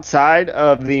 Right outside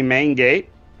of the main gate,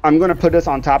 I'm going to put us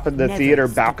on top of the theater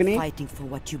balcony.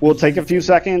 We'll take a few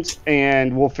seconds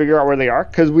and we'll figure out where they are,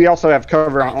 because we also have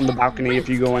cover on the balcony if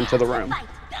you go into the room.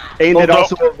 And it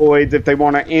also avoids if they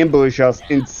want to ambush us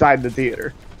inside the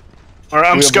theater. Alright,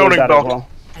 I'm scouting balcony.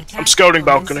 I'm scouting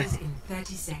balcony.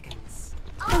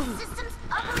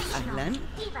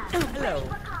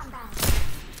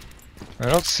 I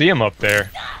don't see them up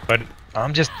there, but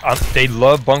they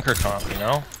love bunker comp, you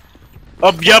know?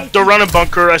 Yep, they're running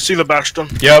bunker. I see the Bastion.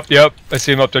 Yep, I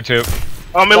see them up there too.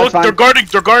 Look,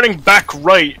 they're guarding back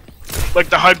right, like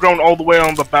the high ground all the way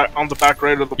on the back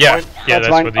right of the point. Yeah, that's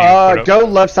fine. Go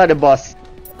left side of bus.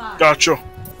 Gotcha.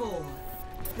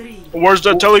 Where's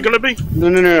the telly gonna be?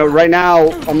 No. Right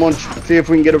now, I'm gonna see if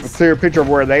we can get a clear picture of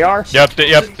where they are. Yep,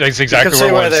 that's exactly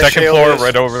where we're on. Second floor,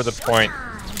 right over the point.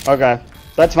 Okay,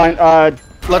 that's fine.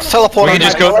 Let's teleport. We can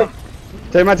just go.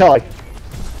 Take my telly.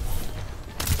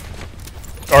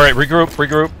 All right,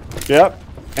 regroup. Yep,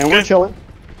 and we're chilling.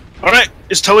 All right,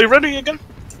 is telly ready again?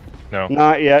 No.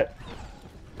 Not yet.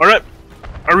 All right,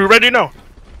 are we ready now?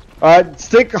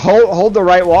 Hold the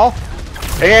right wall,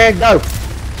 and go.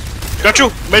 Got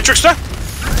you, Matrix there.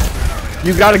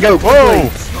 You gotta go. Whoa!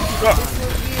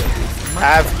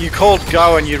 You called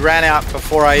go and you ran out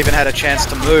before I even had a chance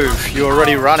to move. You were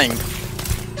already running.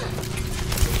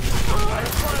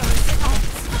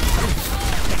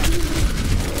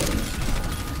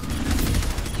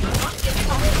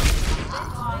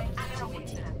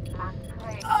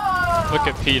 Look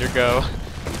at Peter go.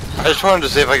 I just wanted to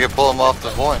see if I could pull him off the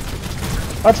point.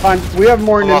 That's fine. We have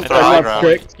more news.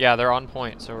 Yeah, they're on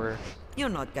point, so we're. You're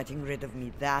not getting rid of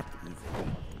me that easily.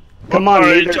 Come on,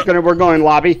 we're going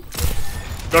lobby.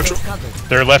 Gotcha.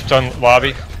 They're left on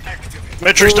lobby.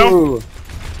 Matrix down.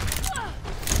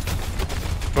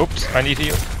 Oops, I need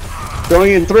heal.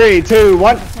 Going in 3, 2,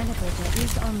 1.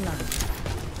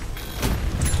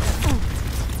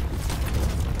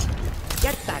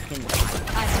 Get back in.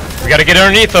 We gotta get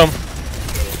underneath them.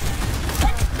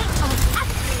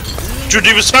 Do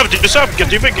D.Va sub, get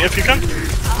D.Va if you can.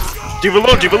 D.Va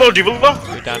low.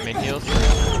 We're down main heals.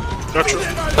 Gotcha.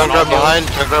 Don't grab behind.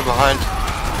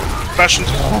 Fashion.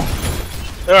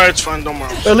 Alright, it's fine, don't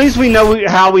worry. At least we know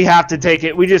how we have to take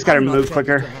it. We just gotta move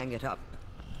quicker.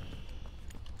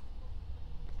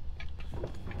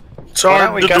 It's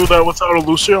hard to do that without a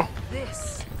Lucio.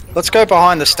 Let's go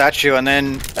behind the statue and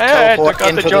then teleport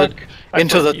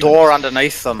into the door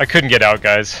underneath them. I couldn't get out,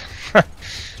 guys.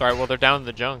 Sorry, well they're down in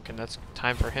the junk, and that's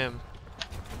time for him.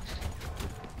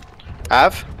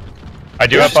 Have? I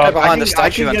do have go behind the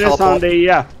statue and teleport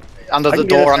under the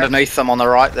door underneath them on the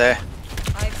right there.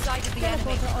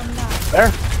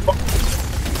 There.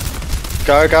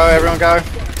 Go, everyone go.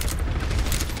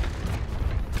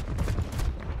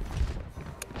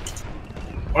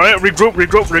 Alright, regroup.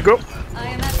 I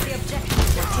am at the objective.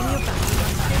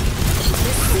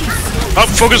 Up,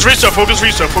 focus reset.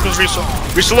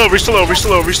 Reset low.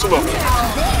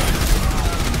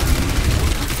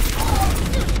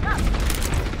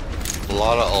 A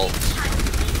lot of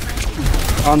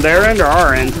ults. On their end or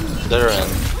our end? Their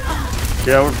end.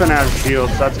 Yeah, we're finna have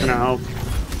shields. That's gonna help.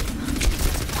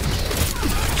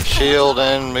 Shield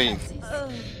and me.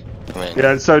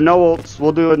 Yeah, so no ults.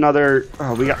 We'll do another.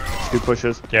 Oh, we got 2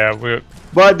 pushes. Yeah,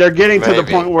 but they're getting to the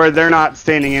point where they're not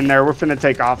standing in there. We're finna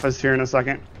take office here in a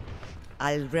second.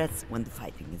 I'll rest when the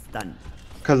fighting is done.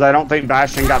 Because I don't think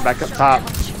Bastion got back up top.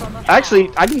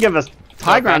 Actually, I can give us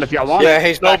high ground if y'all want. Yeah,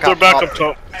 he's back up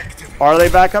top. Are they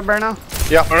back up right now?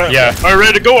 Yeah. Alright. Yeah. Are you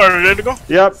ready to go?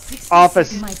 Yep.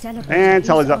 Office. And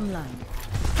Telly's up.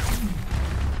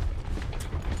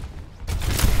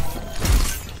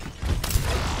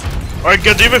 Alright,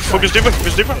 get D.Va, focus D.Va,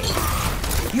 focus D.Va.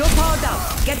 You're powered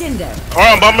up. Get in there.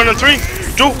 Alright, I'm bombing in 3,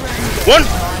 2, 1.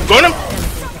 Go on him.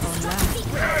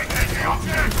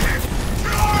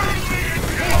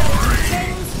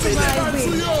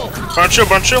 Burn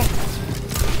shield.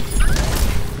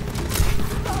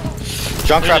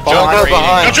 Junkrat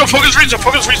behind. Nacho, focus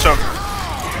reset.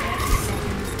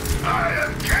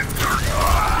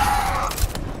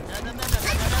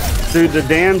 Dude, the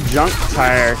damn junk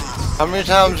tire. How many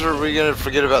times are we gonna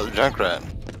forget about the Junkrat?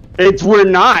 We're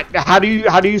not. How do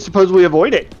you suppose we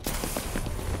avoid it?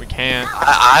 We can't.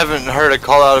 I haven't heard a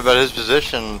call out about his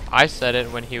position. I said it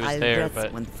when he was there,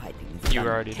 but you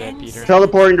were already dead, Peter.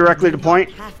 Teleporting directly to point.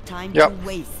 Yep.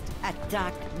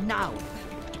 Attack now.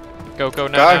 Go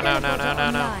now.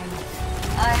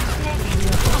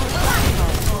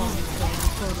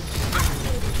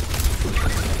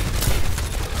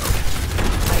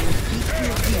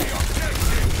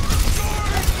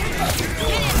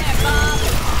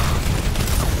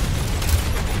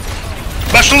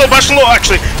 Bash low,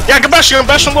 actually. Yeah, get bash low.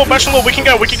 We can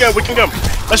go.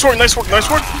 Nice work.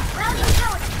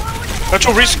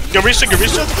 Nacho, get reset.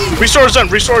 Restore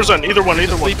Zen. Either one.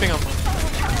 Sleeping on one.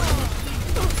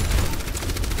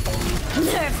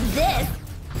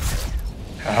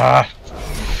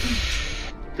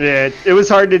 Yeah, it was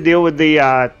hard to deal with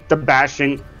the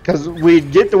bashing because we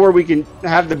get to where we can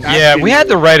have the bashing. Yeah, we had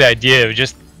the right idea.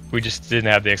 We just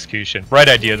didn't have the execution. Right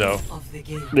idea though.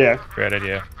 Yeah. Great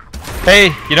idea.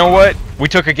 Hey, you know what? We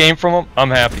took a game from them. I'm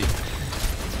happy.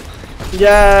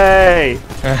 Yay!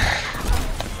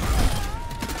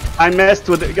 I messed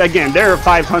with it again. There are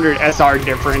 500 SR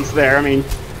difference there. I mean,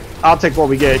 I'll take what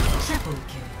we get.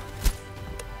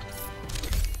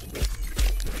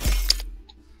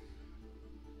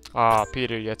 Ah,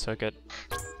 Peter, you took it.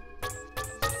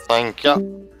 Thank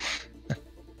you.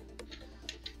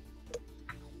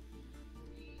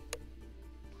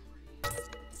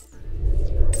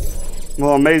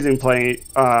 Well, amazing playing,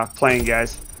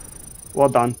 guys. Well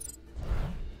done.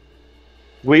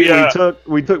 We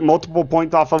took multiple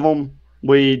points off of them.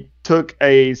 We took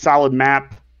a solid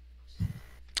map.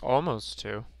 Almost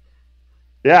two.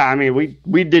 Yeah, I mean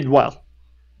we did well.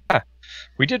 Yeah,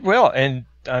 we did well, and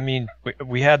I mean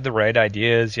we had the right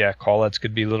ideas. Yeah, callouts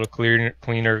could be a little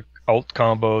cleaner. Ult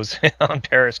combos on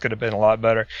Paris could have been a lot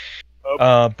better.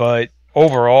 But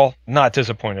overall, not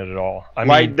disappointed at all. I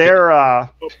mean,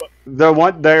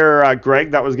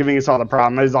 Greg that was giving us all the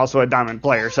problem is also a diamond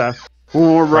player. So when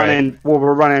we're running,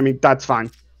 I mean, that's fine.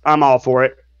 I'm all for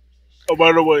it. Oh,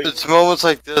 by the way, it's moments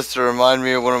like this that remind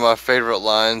me of one of my favorite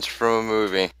lines from a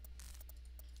movie.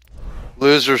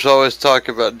 Losers always talk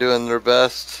about doing their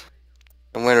best,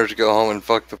 and winners go home and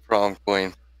fuck the prom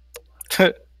queen.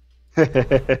 By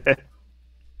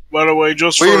the way,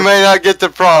 we may not get the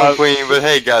prom queen, but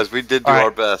hey guys, we did do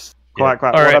our best. Yeah.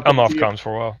 Alright, I'm off comms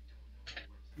for a while.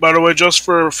 By the way, just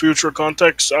for future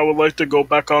context, I would like to go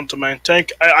back onto main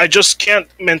tank. I just can't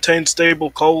maintain stable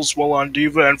calls while on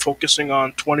D.Va and focusing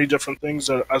on 20 different things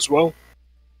as well.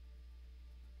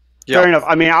 Fair enough.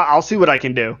 I mean, I'll see what I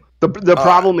can do. The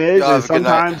problem is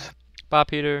sometimes... Bye,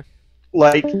 Peter.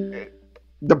 Like,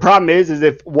 the problem is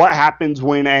if what happens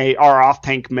when our off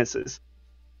tank misses.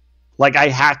 Like, I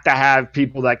have to have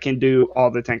people that can do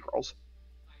all the tank rolls.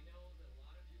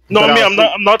 No, I mean,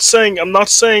 I'm not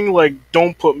saying like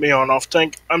don't put me on off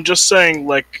tank. I'm just saying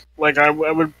like I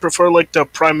would prefer like to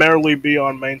primarily be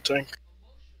on main tank.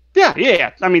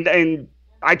 Yeah. I mean, and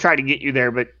I try to get you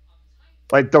there, but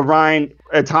like the Rhine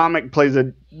Atomic plays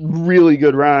a really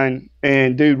good Rhine,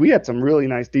 and dude, we had some really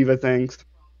nice D.Va things.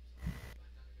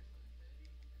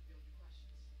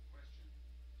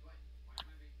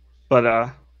 But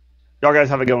y'all guys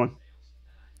have a good one.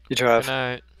 You too. Good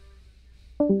night.